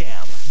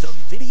Bionicam, the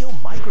video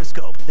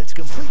microscope that's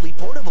completely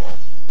portable.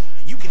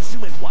 You can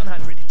zoom in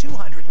 100,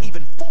 200,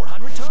 even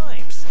 400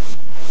 times.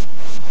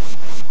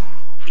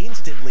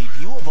 Instantly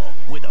viewable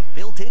with a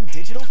built-in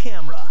digital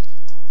camera.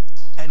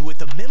 And with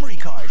the memory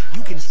card,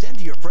 you can send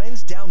to your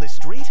friends down the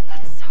street.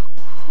 That's so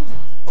cool.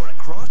 Or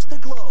across the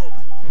globe.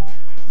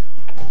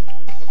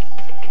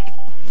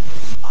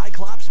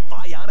 iClops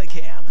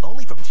Bionicam,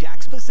 only from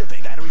Jack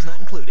Pacific. Batteries not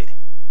included.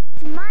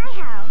 It's my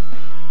house.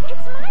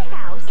 It's my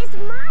house. It's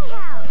my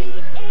house.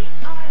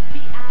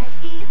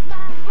 B-A-R-B-I-E. It's my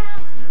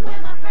house where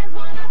my friends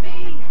wanna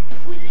be.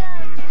 We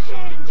love to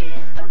change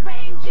it,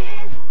 arrange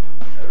it,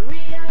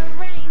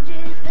 rearrange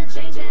it, then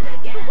change it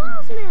again. The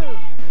walls move.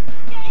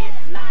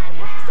 It's my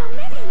house. So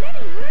many,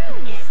 many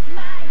rooms. It's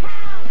my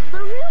house. The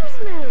rooms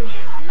move.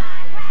 It's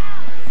my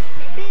house.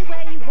 Be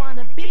where you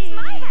wanna be. It's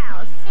my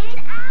house. It's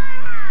our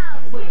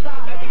house. We're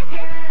Barbie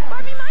girls.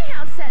 Barbie My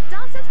House set.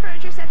 Doll sets,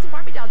 furniture sets, and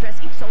Barbie doll dress,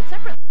 each sold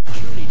separately.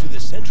 Journey to the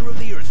center of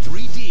the Earth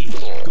 3D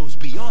goes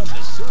beyond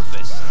the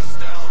surface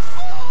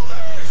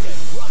and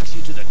rocks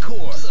you to the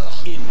core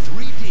in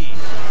 3D.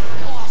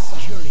 Awesome.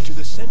 Journey to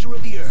the center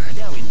of the Earth,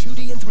 now in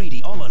 2D and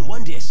 3D, all on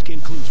one disc.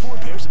 Includes 4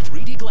 pairs of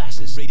 3D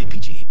glasses, rated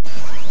PG.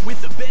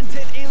 With the Ben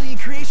 10 Alien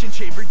Creation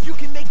Chamber, you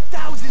can make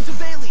thousands of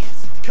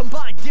aliens.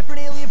 Combine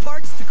different alien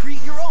parts to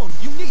create your own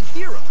unique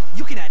hero.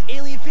 You can add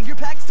alien figure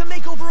packs to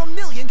make over 1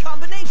 million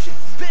combinations.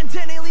 Ben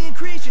 10 Alien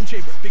Creation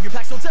Chamber. Figure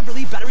packs sold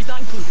separately, batteries not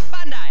included.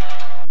 Bandai.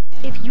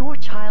 If your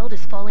child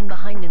is falling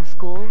behind in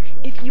school,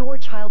 if your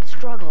child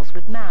struggles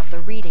with math or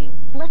reading,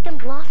 let them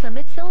blossom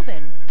at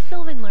Sylvan.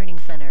 Sylvan Learning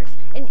Centers,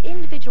 an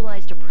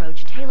individualized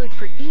approach tailored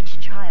for each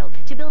child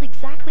to build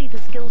exactly the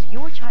skills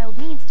your child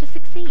needs to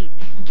succeed.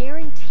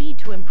 Guaranteed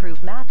to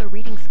improve math or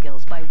reading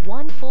skills by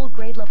 1 full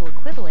grade level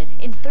equivalent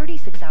in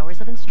 36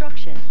 hours of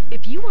instruction.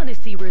 If you want to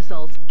see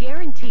results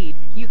guaranteed,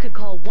 you could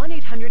call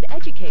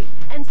 1-800-EDUCATE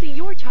and see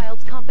your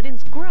child's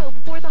confidence grow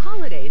before the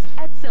holidays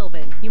at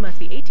Sylvan. You must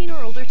be 18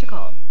 or older to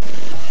call.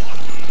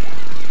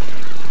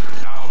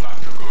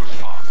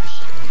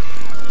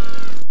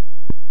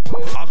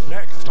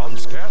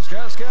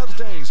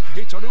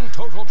 It's a new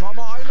Total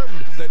Drama Island.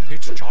 Then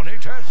it's Johnny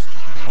Test.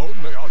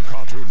 Only on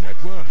Cartoon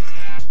Network.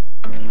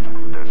 The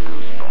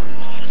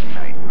Goosebumps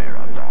Night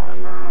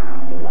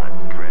Marathon.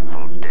 One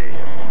dreadful day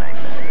of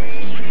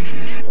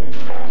nightmares.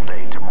 All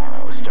day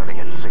tomorrow, starting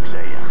at 6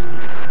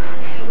 a.m.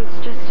 It was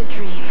just a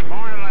dream.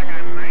 More like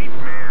a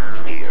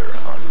nightmare. Here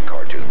on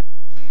Cartoon.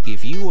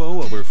 If you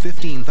owe over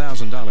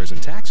 $15,000 in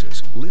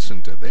taxes,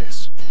 listen to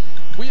this.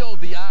 We owe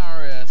the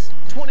IRS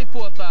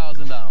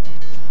 $24,000,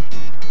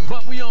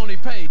 but we only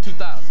paid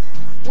 $2,000.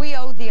 We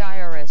owe the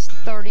IRS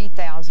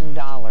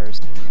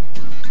 $30,000,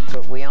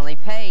 but we only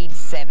paid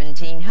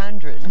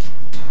 $1,700.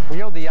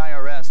 We owe the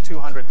IRS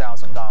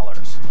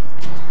 $200,000,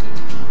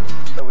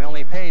 but we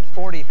only paid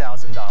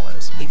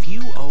 $40,000. If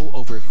you owe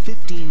over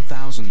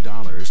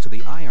 $15,000 to the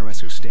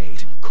IRS or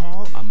state,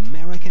 call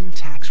American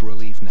Tax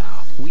Relief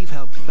now. We've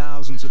helped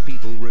thousands of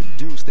people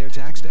reduce their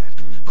tax debt.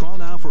 Call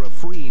now for a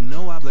free,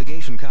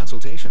 no-obligation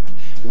consultation.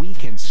 We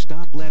can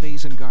stop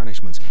levies and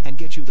garnishments and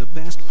get you the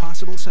best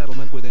possible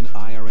settlement within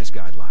IRS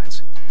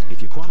guidelines.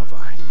 If you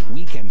qualify,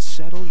 we can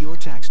settle your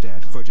tax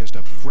debt for just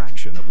a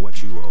fraction of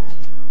what you owe.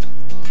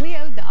 We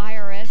owed the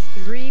IRS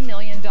 $3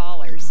 million,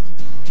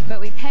 but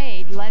we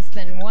paid less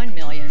than $1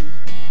 million.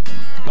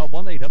 Call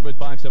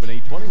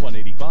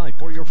 1-800-578-2185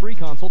 for your free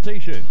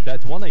consultation.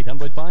 That's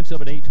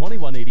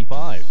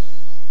 1-800-578-2185.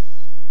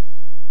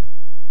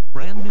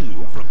 Brand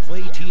new from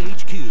Play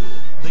THQ,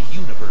 the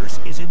universe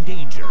is in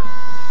danger.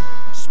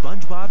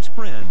 SpongeBob's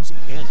friends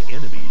and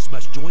enemies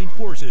must join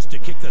forces to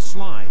kick the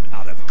slime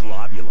out of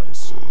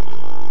Globulus.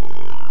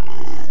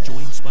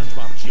 Join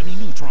SpongeBob, Jimmy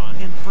Neutron,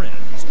 and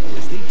friends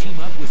as they team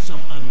up with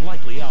some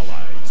unlikely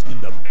allies in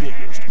the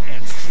biggest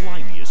and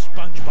slimiest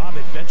SpongeBob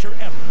adventure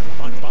ever,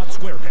 SpongeBob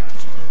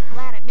SquarePants.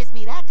 Glad it missed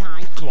me that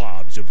time.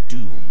 Globs of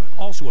Doom.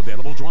 Also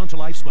available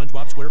Drawn-to-Life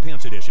SpongeBob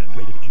SquarePants Edition.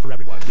 Rated E for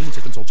everyone. Gaming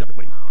system sold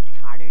separately.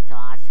 Tartar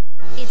sauce.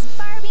 It's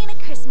Barbie and a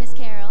Christmas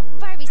Carol.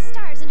 Barbie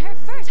stars in her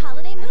first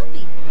holiday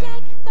movie.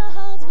 Deck the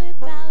halls with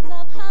boughs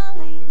of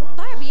holly.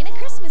 Barbie and a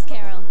Christmas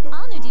Carol.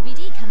 All new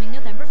DVD coming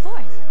November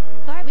 4th.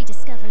 Barbie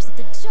discovers that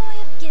the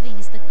joy of giving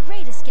is the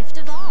greatest gift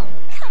of all.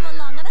 Come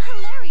along on a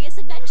hilarious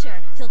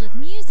adventure filled with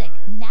music,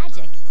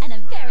 magic, and a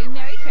very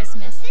Merry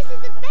Christmas. This is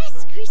the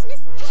best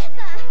Christmas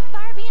ever!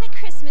 Barbie and a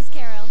Christmas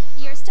Carol.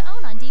 Yours to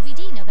own on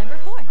DVD November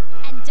 4th.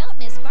 And don't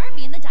miss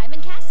Barbie and the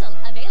Diamond Castle.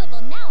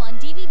 Available now on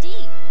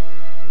DVD.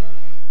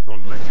 The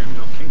legend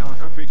of King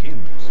Arthur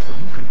begins.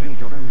 You can build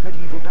your own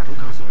medieval battle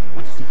castle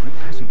with secret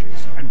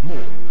passages and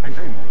more. And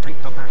then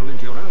take the battle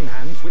into your own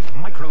hands with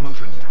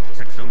micro-motion.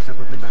 Set sold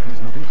separately, batteries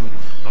not included.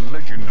 The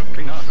legend of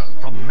King Arthur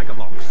from Mega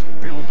Bloks.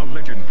 Build the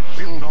legend.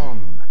 Build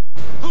on.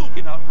 Who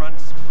can outrun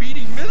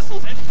speeding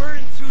missiles and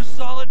burn through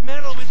solid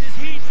metal with his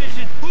heat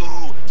vision?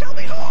 Who? Tell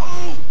me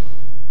who!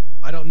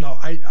 I don't know.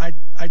 I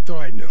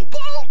thought I knew.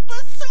 Bolt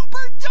the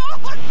super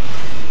dog!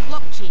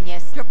 Look,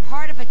 genius, you're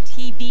part of a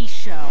TV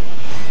show.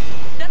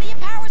 None of your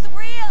powers are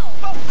real.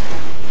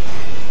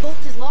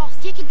 Bolt is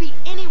lost. He could be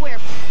anywhere.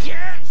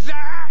 Get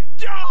that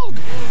dog!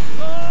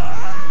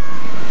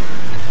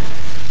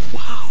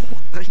 Wow,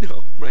 I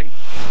know, right?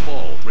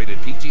 Ball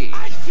rated PG.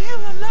 I feel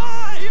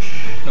alive!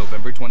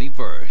 November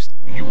 21st.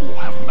 You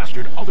have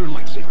mastered other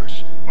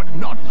lightsabers, but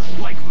not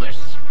like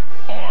this.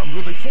 Armed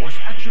with a Force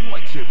Action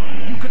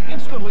lightsaber, you can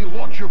instantly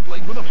launch your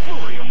blade with a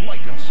flurry of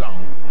light and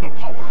sound. The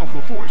power of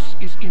the Force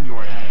is in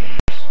your hands.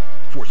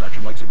 Force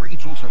Action lightsaber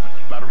each sold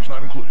separately. Batteries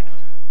not included.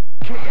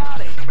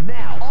 Chaotic!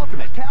 Now,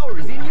 ultimate power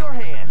is in your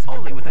hands.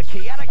 Only with a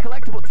Chaotic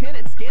collectible tin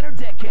and scanner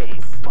deck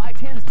case. 5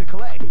 tins to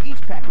collect,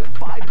 each packed with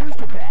 5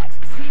 booster packs.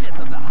 Zenith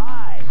of the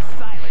Hive,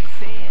 Silent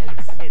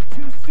Sands, and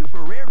 2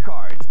 super rare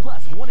cards.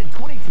 Plus, 1 in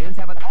 20 tins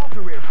have an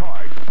ultra rare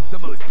card. The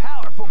most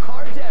powerful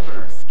cards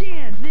ever.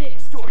 Scan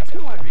this. Store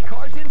 200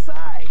 cards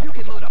inside. You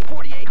can load a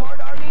 48 card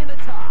army in the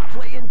top.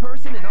 Play in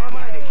person and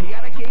online at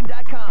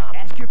chaoticgame.com.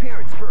 Ask your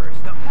parents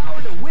first. The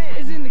power to win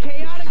is in the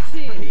Chaotic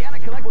tin. The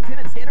Chaotic collectible tin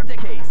and scanner deck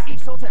case. Each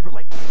sold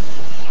separately.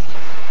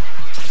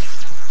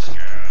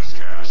 Scare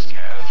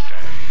Scaresdays.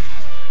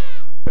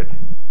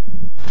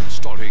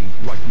 Starting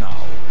right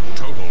now,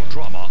 Total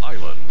Drama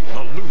Island.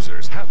 The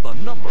losers have the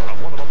number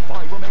of one of the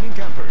 5 remaining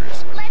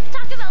campers. Let's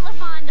talk about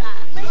LaFonda.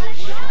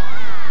 Let's go!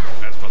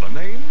 As for the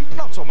name,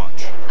 not so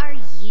much. Are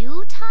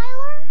you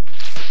Tyler?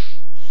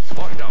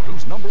 Find out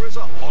whose number is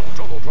up on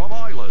Total Drama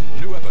Island.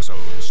 New episode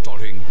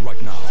starting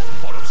right now.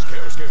 Part of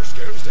Scare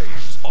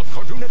Scaresdays on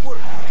Cartoon Network.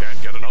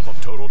 Can't get enough of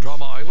Total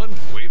Drama Island?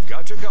 We've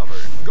got you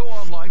covered. Go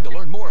online to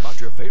learn more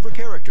about your favorite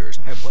characters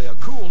and play a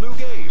cool new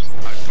game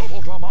at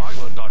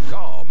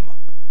TotalDramaIsland.com.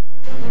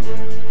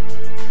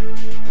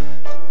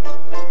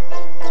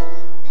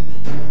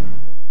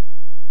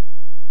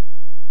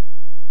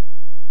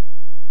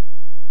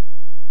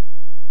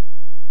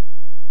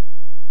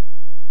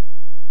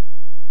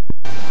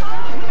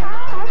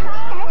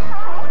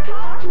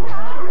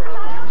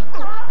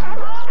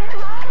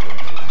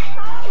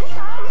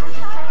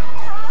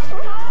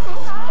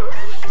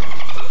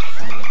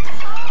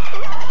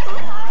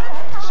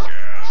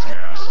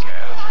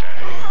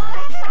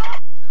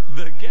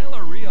 The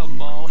Galleria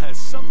Mall has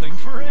something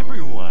for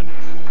everyone.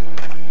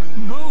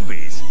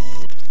 Movies,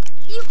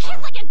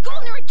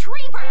 golden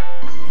retriever!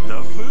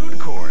 The food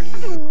court.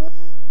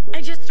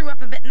 I just threw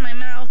up a bit in my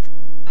mouth.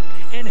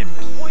 And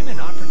employment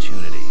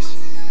opportunities.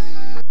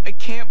 I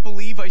can't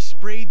believe I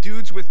spray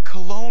dudes with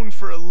cologne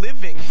for a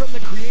living. From the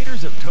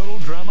creators of Total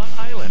Drama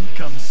Island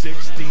comes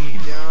 16.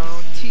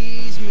 Don't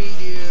tease me,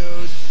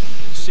 dude.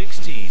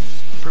 16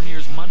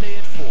 premieres Monday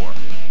at 4,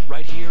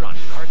 right here on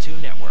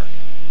Cartoon Network.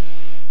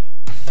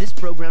 This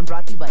program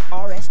brought to you by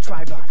RS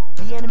Tribot,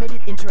 the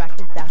animated,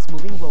 interactive,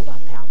 fast-moving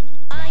robot pal.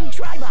 I'm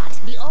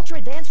Tribot, the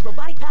ultra-advanced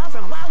robotic pal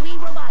from WowWee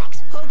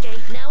Robotics. Okay,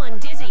 now I'm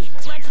dizzy.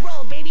 Let's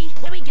roll, baby.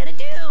 What are we gonna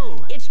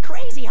do? It's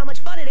crazy how much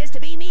fun it is to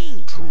be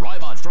me.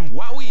 Tribot from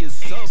WowWee is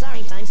so...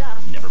 Sorry, time's up.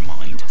 Never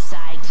mind.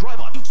 Psych.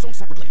 Tribot, each sold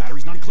separately.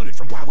 Batteries not included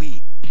from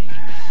WowWee.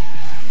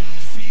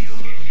 Feel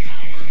the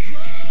power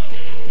grow.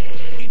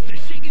 It's the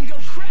Shake and Go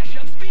Crash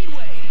Up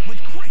Speedway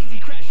with crazy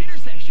crash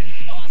intersection,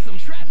 awesome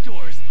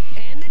trapdoors,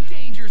 and the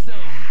danger zone.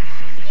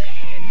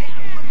 And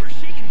now look for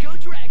Shake and Go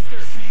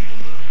Dragster.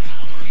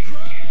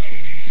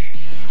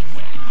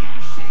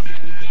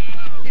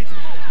 It's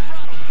full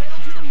throttle, pedal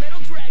to the metal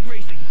drag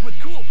racing with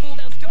cool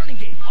fold-out starting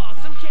gate,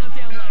 awesome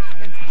countdown lights,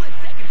 and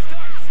split-second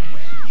starts.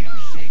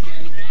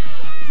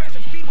 Crash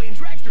Up Speedway and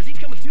Dragsters each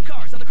come with 2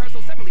 cars. Other cars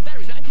sold separately,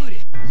 batteries not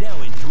included.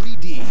 Now in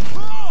 3D,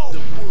 the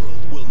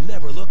world will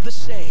never look the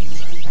same.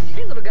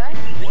 Hey, little guy.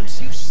 Once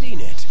you've seen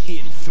it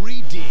in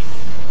 3D.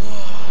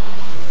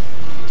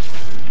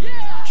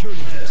 Yeah! Journey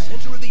to the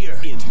center of the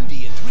Earth in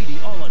 2D and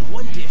 3D all on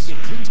one disc.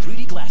 Includes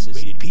 3D glasses.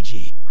 Rated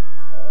PG.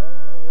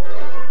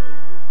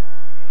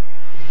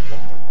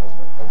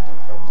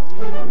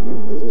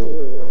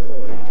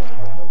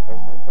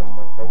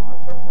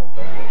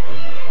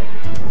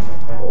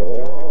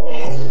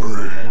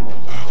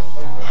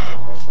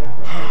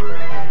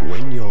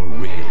 When you're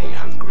really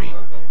hungry,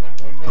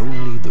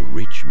 only the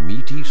rich,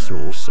 meaty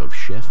sauce of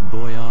Chef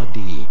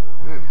Boyardee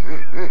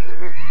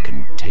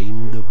can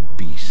tame the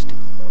beast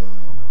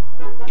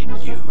in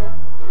you.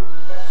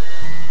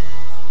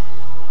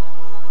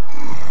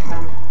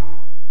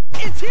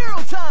 It's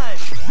hero time!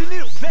 The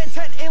new Ben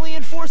 10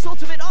 Alien Force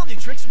Ultimate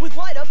Omnitrix with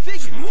light-up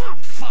figures. Swap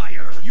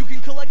fire! You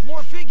can collect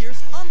more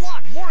figures,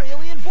 unlock more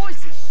alien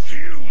voices.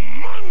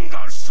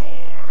 Humongosaur!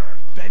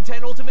 Ben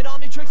 10 Ultimate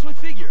Omnitrix with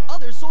figure.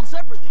 Others sold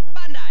separately.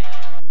 Bandai.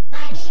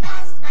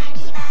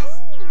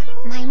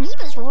 My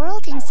Meeba's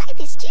world inside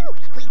this tube.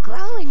 We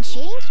grow and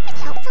change with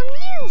help from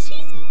you.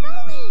 She's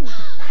growing.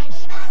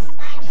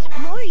 The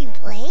more you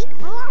play,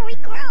 the more we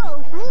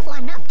grow. Move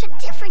on up to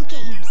different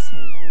games.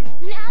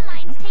 Now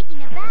mine's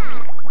taking a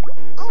bath.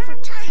 Over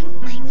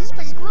time, my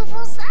Meeba's grow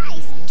full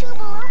size. Tube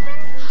will open.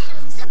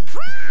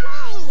 Surprise!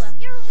 Whoa,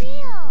 you're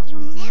real. You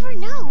never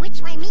know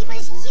which my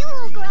Meeba's you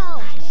will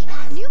grow.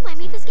 New My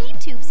Meeba's game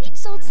tubes, each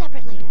sold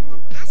separately.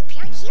 Ask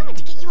Parent Human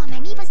to get you on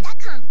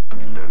mymeebas.com. The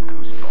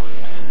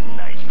Goosebumps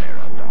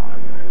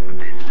Nightmare-a-thon.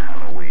 This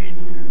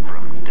Halloween,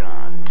 from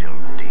dawn till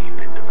deep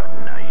into the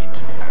night.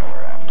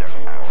 Hour after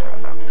hour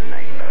of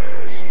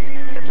nightmares.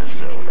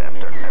 Episode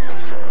after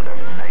episode of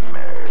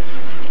nightmares.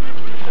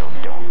 So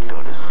don't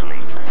go to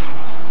sleep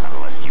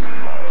unless you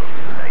love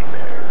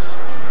nightmares.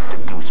 The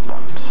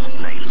Goosebumps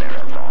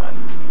Nightmare-a-thon.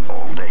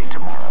 All day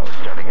tomorrow,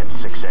 starting at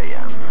 6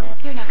 a.m.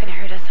 You're not gonna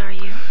hurt us, are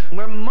you?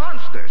 We're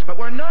monsters, but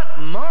we're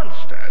not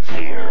monsters.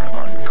 Here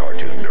on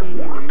Cartoon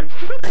Network.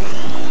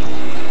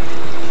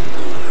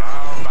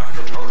 Now back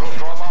to Total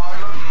Drama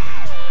Island.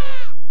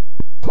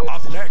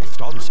 Up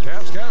next on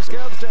Scare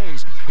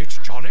Scaresdays, it's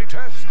Johnny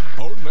Test,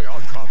 only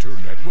on Cartoon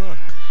Network.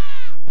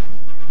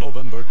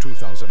 November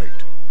 2008,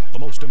 the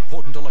most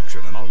important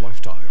election in our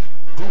lifetime.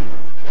 Who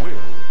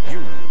will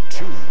you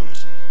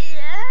choose?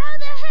 How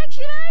the heck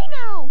should I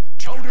know?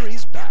 Chowder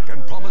is back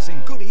and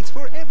promising good eats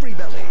for every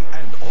belly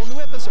and all new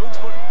episodes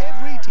for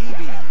every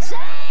TV.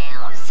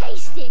 Sounds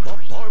tasty. The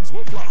barbs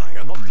will fly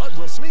and the mud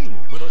will sling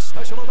with a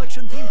special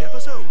election-themed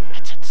episode.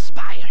 That's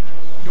inspired.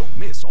 Don't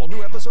miss all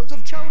new episodes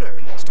of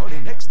Chowder,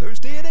 starting next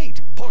Thursday at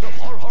 8, part of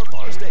Har Har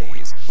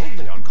Thursdays,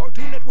 only on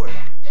Cartoon Network.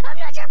 I'm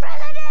not your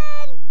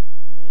president!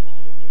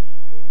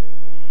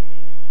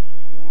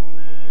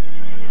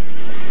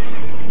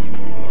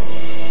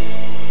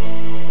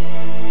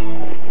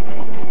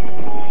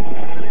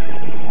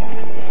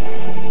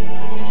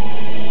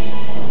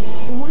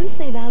 Once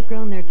they've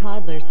outgrown their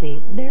toddler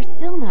seat, they're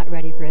still not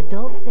ready for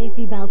adult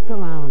safety belts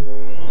alone.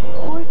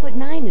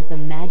 4'9" is the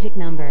magic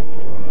number.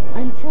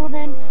 Until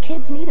then,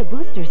 kids need a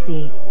booster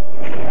seat.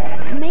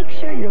 Make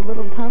sure your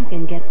little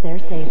pumpkin gets there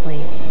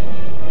safely.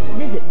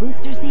 Visit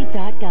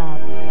boosterseat.gov.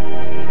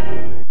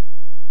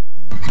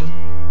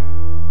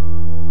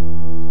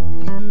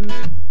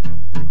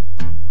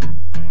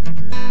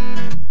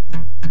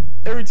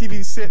 Every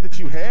TV set that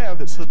you have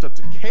that's hooked up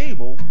to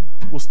cable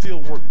will still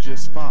work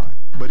just fine.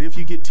 But if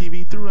you get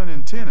TV through an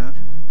antenna,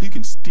 you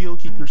can still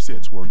keep your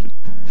sets working.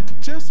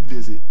 Just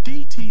visit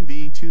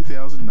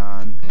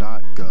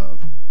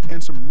dtv2009.gov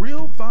and some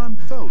real fine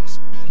folks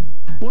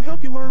will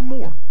help you learn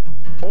more.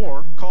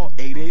 Or call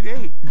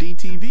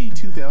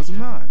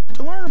 888-DTV-2009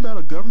 to learn about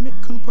a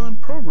government coupon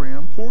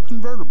program for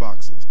converter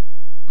boxes.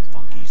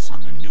 Funkies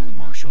on the new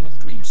Marshall of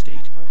Dream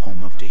State,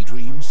 home of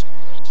daydreams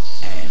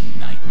and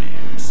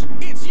nightmares.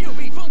 It's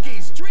UB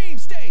Funky's Dream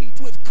State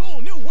with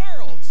cool new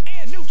worlds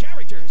and new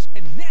characters.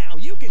 And now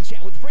you can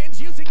chat with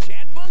friends using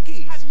Chat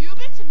Funkies. Have you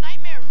been to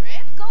Nightmare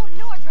Rip? Go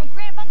north from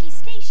Grand Funky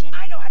Station.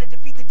 I know how to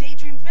defeat the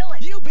Daydream villain.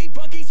 UB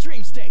Funky's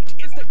Dream State.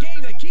 It's the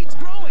game that keeps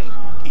growing.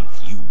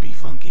 If you be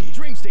funky.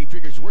 Dream State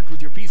figures work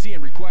with your PC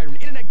and require an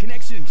internet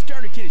connection, and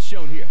starter kit is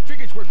shown here.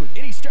 Figures work with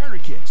any starter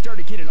kit.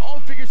 Starter kit and all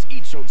figures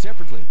each sold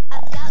separately.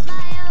 I've got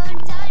my own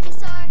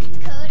dinosaur.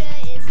 Coda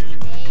is his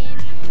name.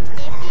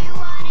 If you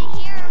want to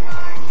hear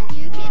more,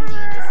 you can do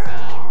the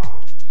same.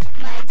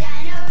 My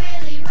dino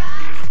really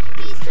rocks.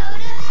 He's Coda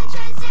the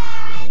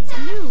Triceratops.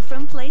 New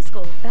from Play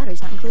School.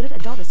 Batteries not included.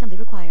 Adult assembly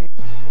required.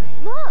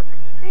 Look,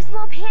 there's a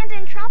little panda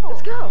in trouble.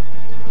 Let's go.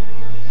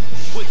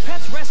 With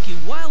Pets Rescue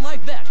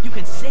Wildlife Vet, you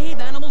can save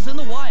animals in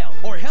the wild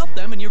or help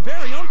them in your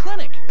very own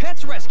clinic.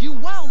 Pets Rescue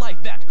Wildlife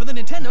Vet for the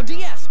Nintendo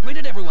DS.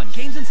 Rated everyone.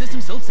 Games and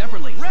systems sold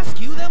separately.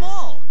 Rescue them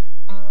all.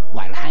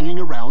 While hanging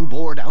around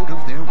bored out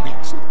of their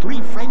wits,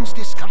 three friends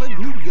discovered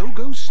new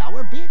Yogo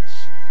sour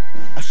bits.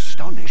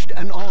 Astonished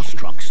and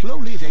awestruck,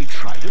 slowly they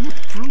tried them.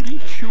 Fruity,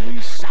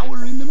 chewy,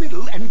 sour in the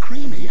middle, and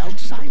creamy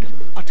outside them.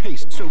 A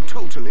taste so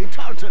totally,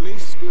 tartally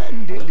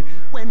splendid.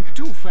 When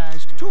too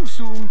fast, too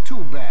soon,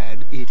 too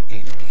bad, it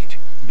ended.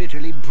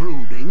 Bitterly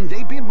brooding,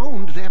 they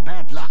bemoaned their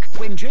bad luck.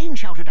 When Jane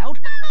shouted out,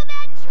 "Follow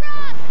that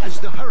truck!" As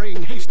the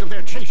hurrying haste of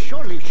their chase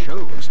surely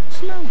shows.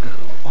 Slow go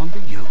on the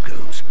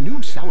Yogos.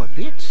 New sour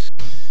bits.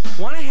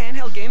 Want a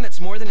handheld game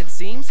that's more than it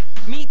seems?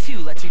 Me Too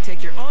lets you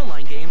take your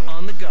online game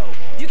on the go.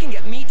 You can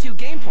get Me Too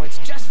game points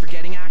just for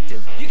getting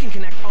active. You can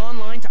connect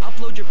online to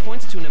upload your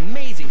points to an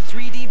amazing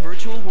 3D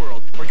virtual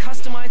world or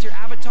customize your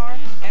avatar.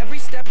 Every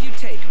step you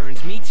take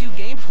earns Me Too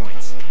game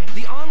points.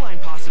 The online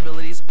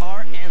possibilities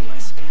are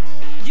endless.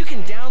 You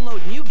can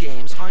download new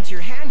games onto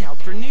your handheld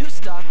for new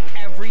stuff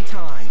every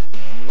time.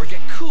 Or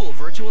get cool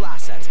virtual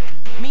assets.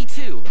 Me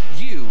Too,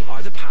 you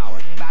are the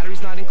power.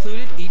 Batteries not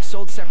included, each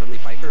sold separately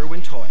by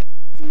Irwin Toy.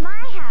 It's my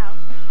house.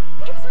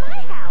 It's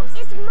my house.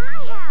 It's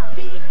my house.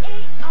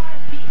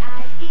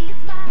 B-A-R-B-I-E.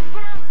 It's my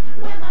house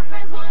where my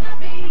friends wanna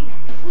be.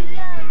 We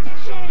love to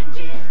change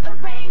it,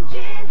 arrange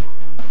it,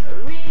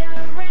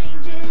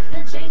 rearrange it,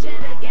 then change it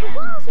again. The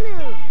walls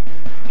move.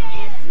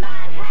 It's my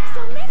house.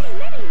 So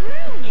many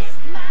rooms.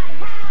 It's my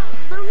house.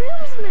 The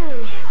rooms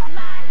move. It's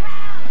my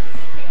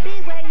house.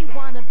 Be where you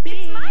wanna be.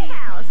 It's my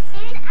house.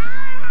 It's our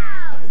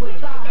house. We're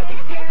Barbie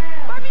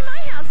girls. Barbie My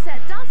House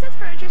set. Doll sets,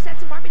 furniture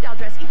sets, and Barbie doll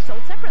dress each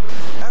sold separately.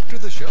 After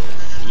the show,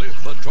 live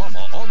the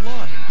drama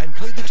online and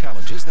play the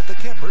challenges that the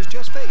campers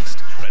just faced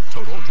at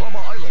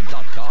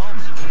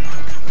TotalDramaIsland.com.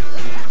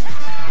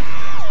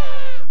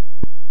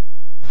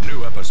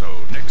 New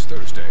episode next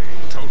Thursday,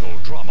 Total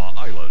Drama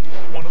Island.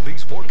 One of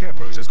these four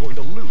campers is going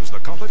to lose the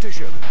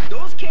competition.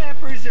 Those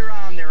campers are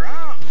on their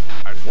own.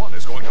 And one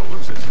is going to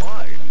lose his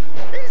mind.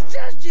 It's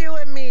just you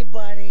and me,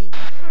 buddy.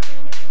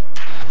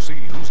 See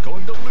who's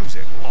going to lose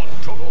it on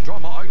Total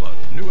Drama Island.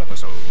 New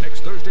episode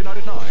next Thursday night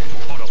at 9 on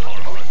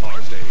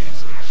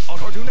Thursdays on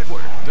Cartoon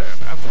Network. Then,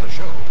 after the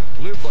show,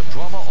 live the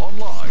drama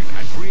online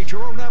and create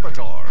your own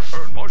avatar.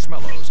 Earn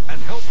marshmallows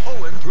and help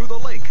Owen through the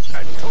lake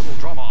at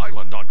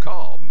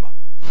TotalDramaIsland.com.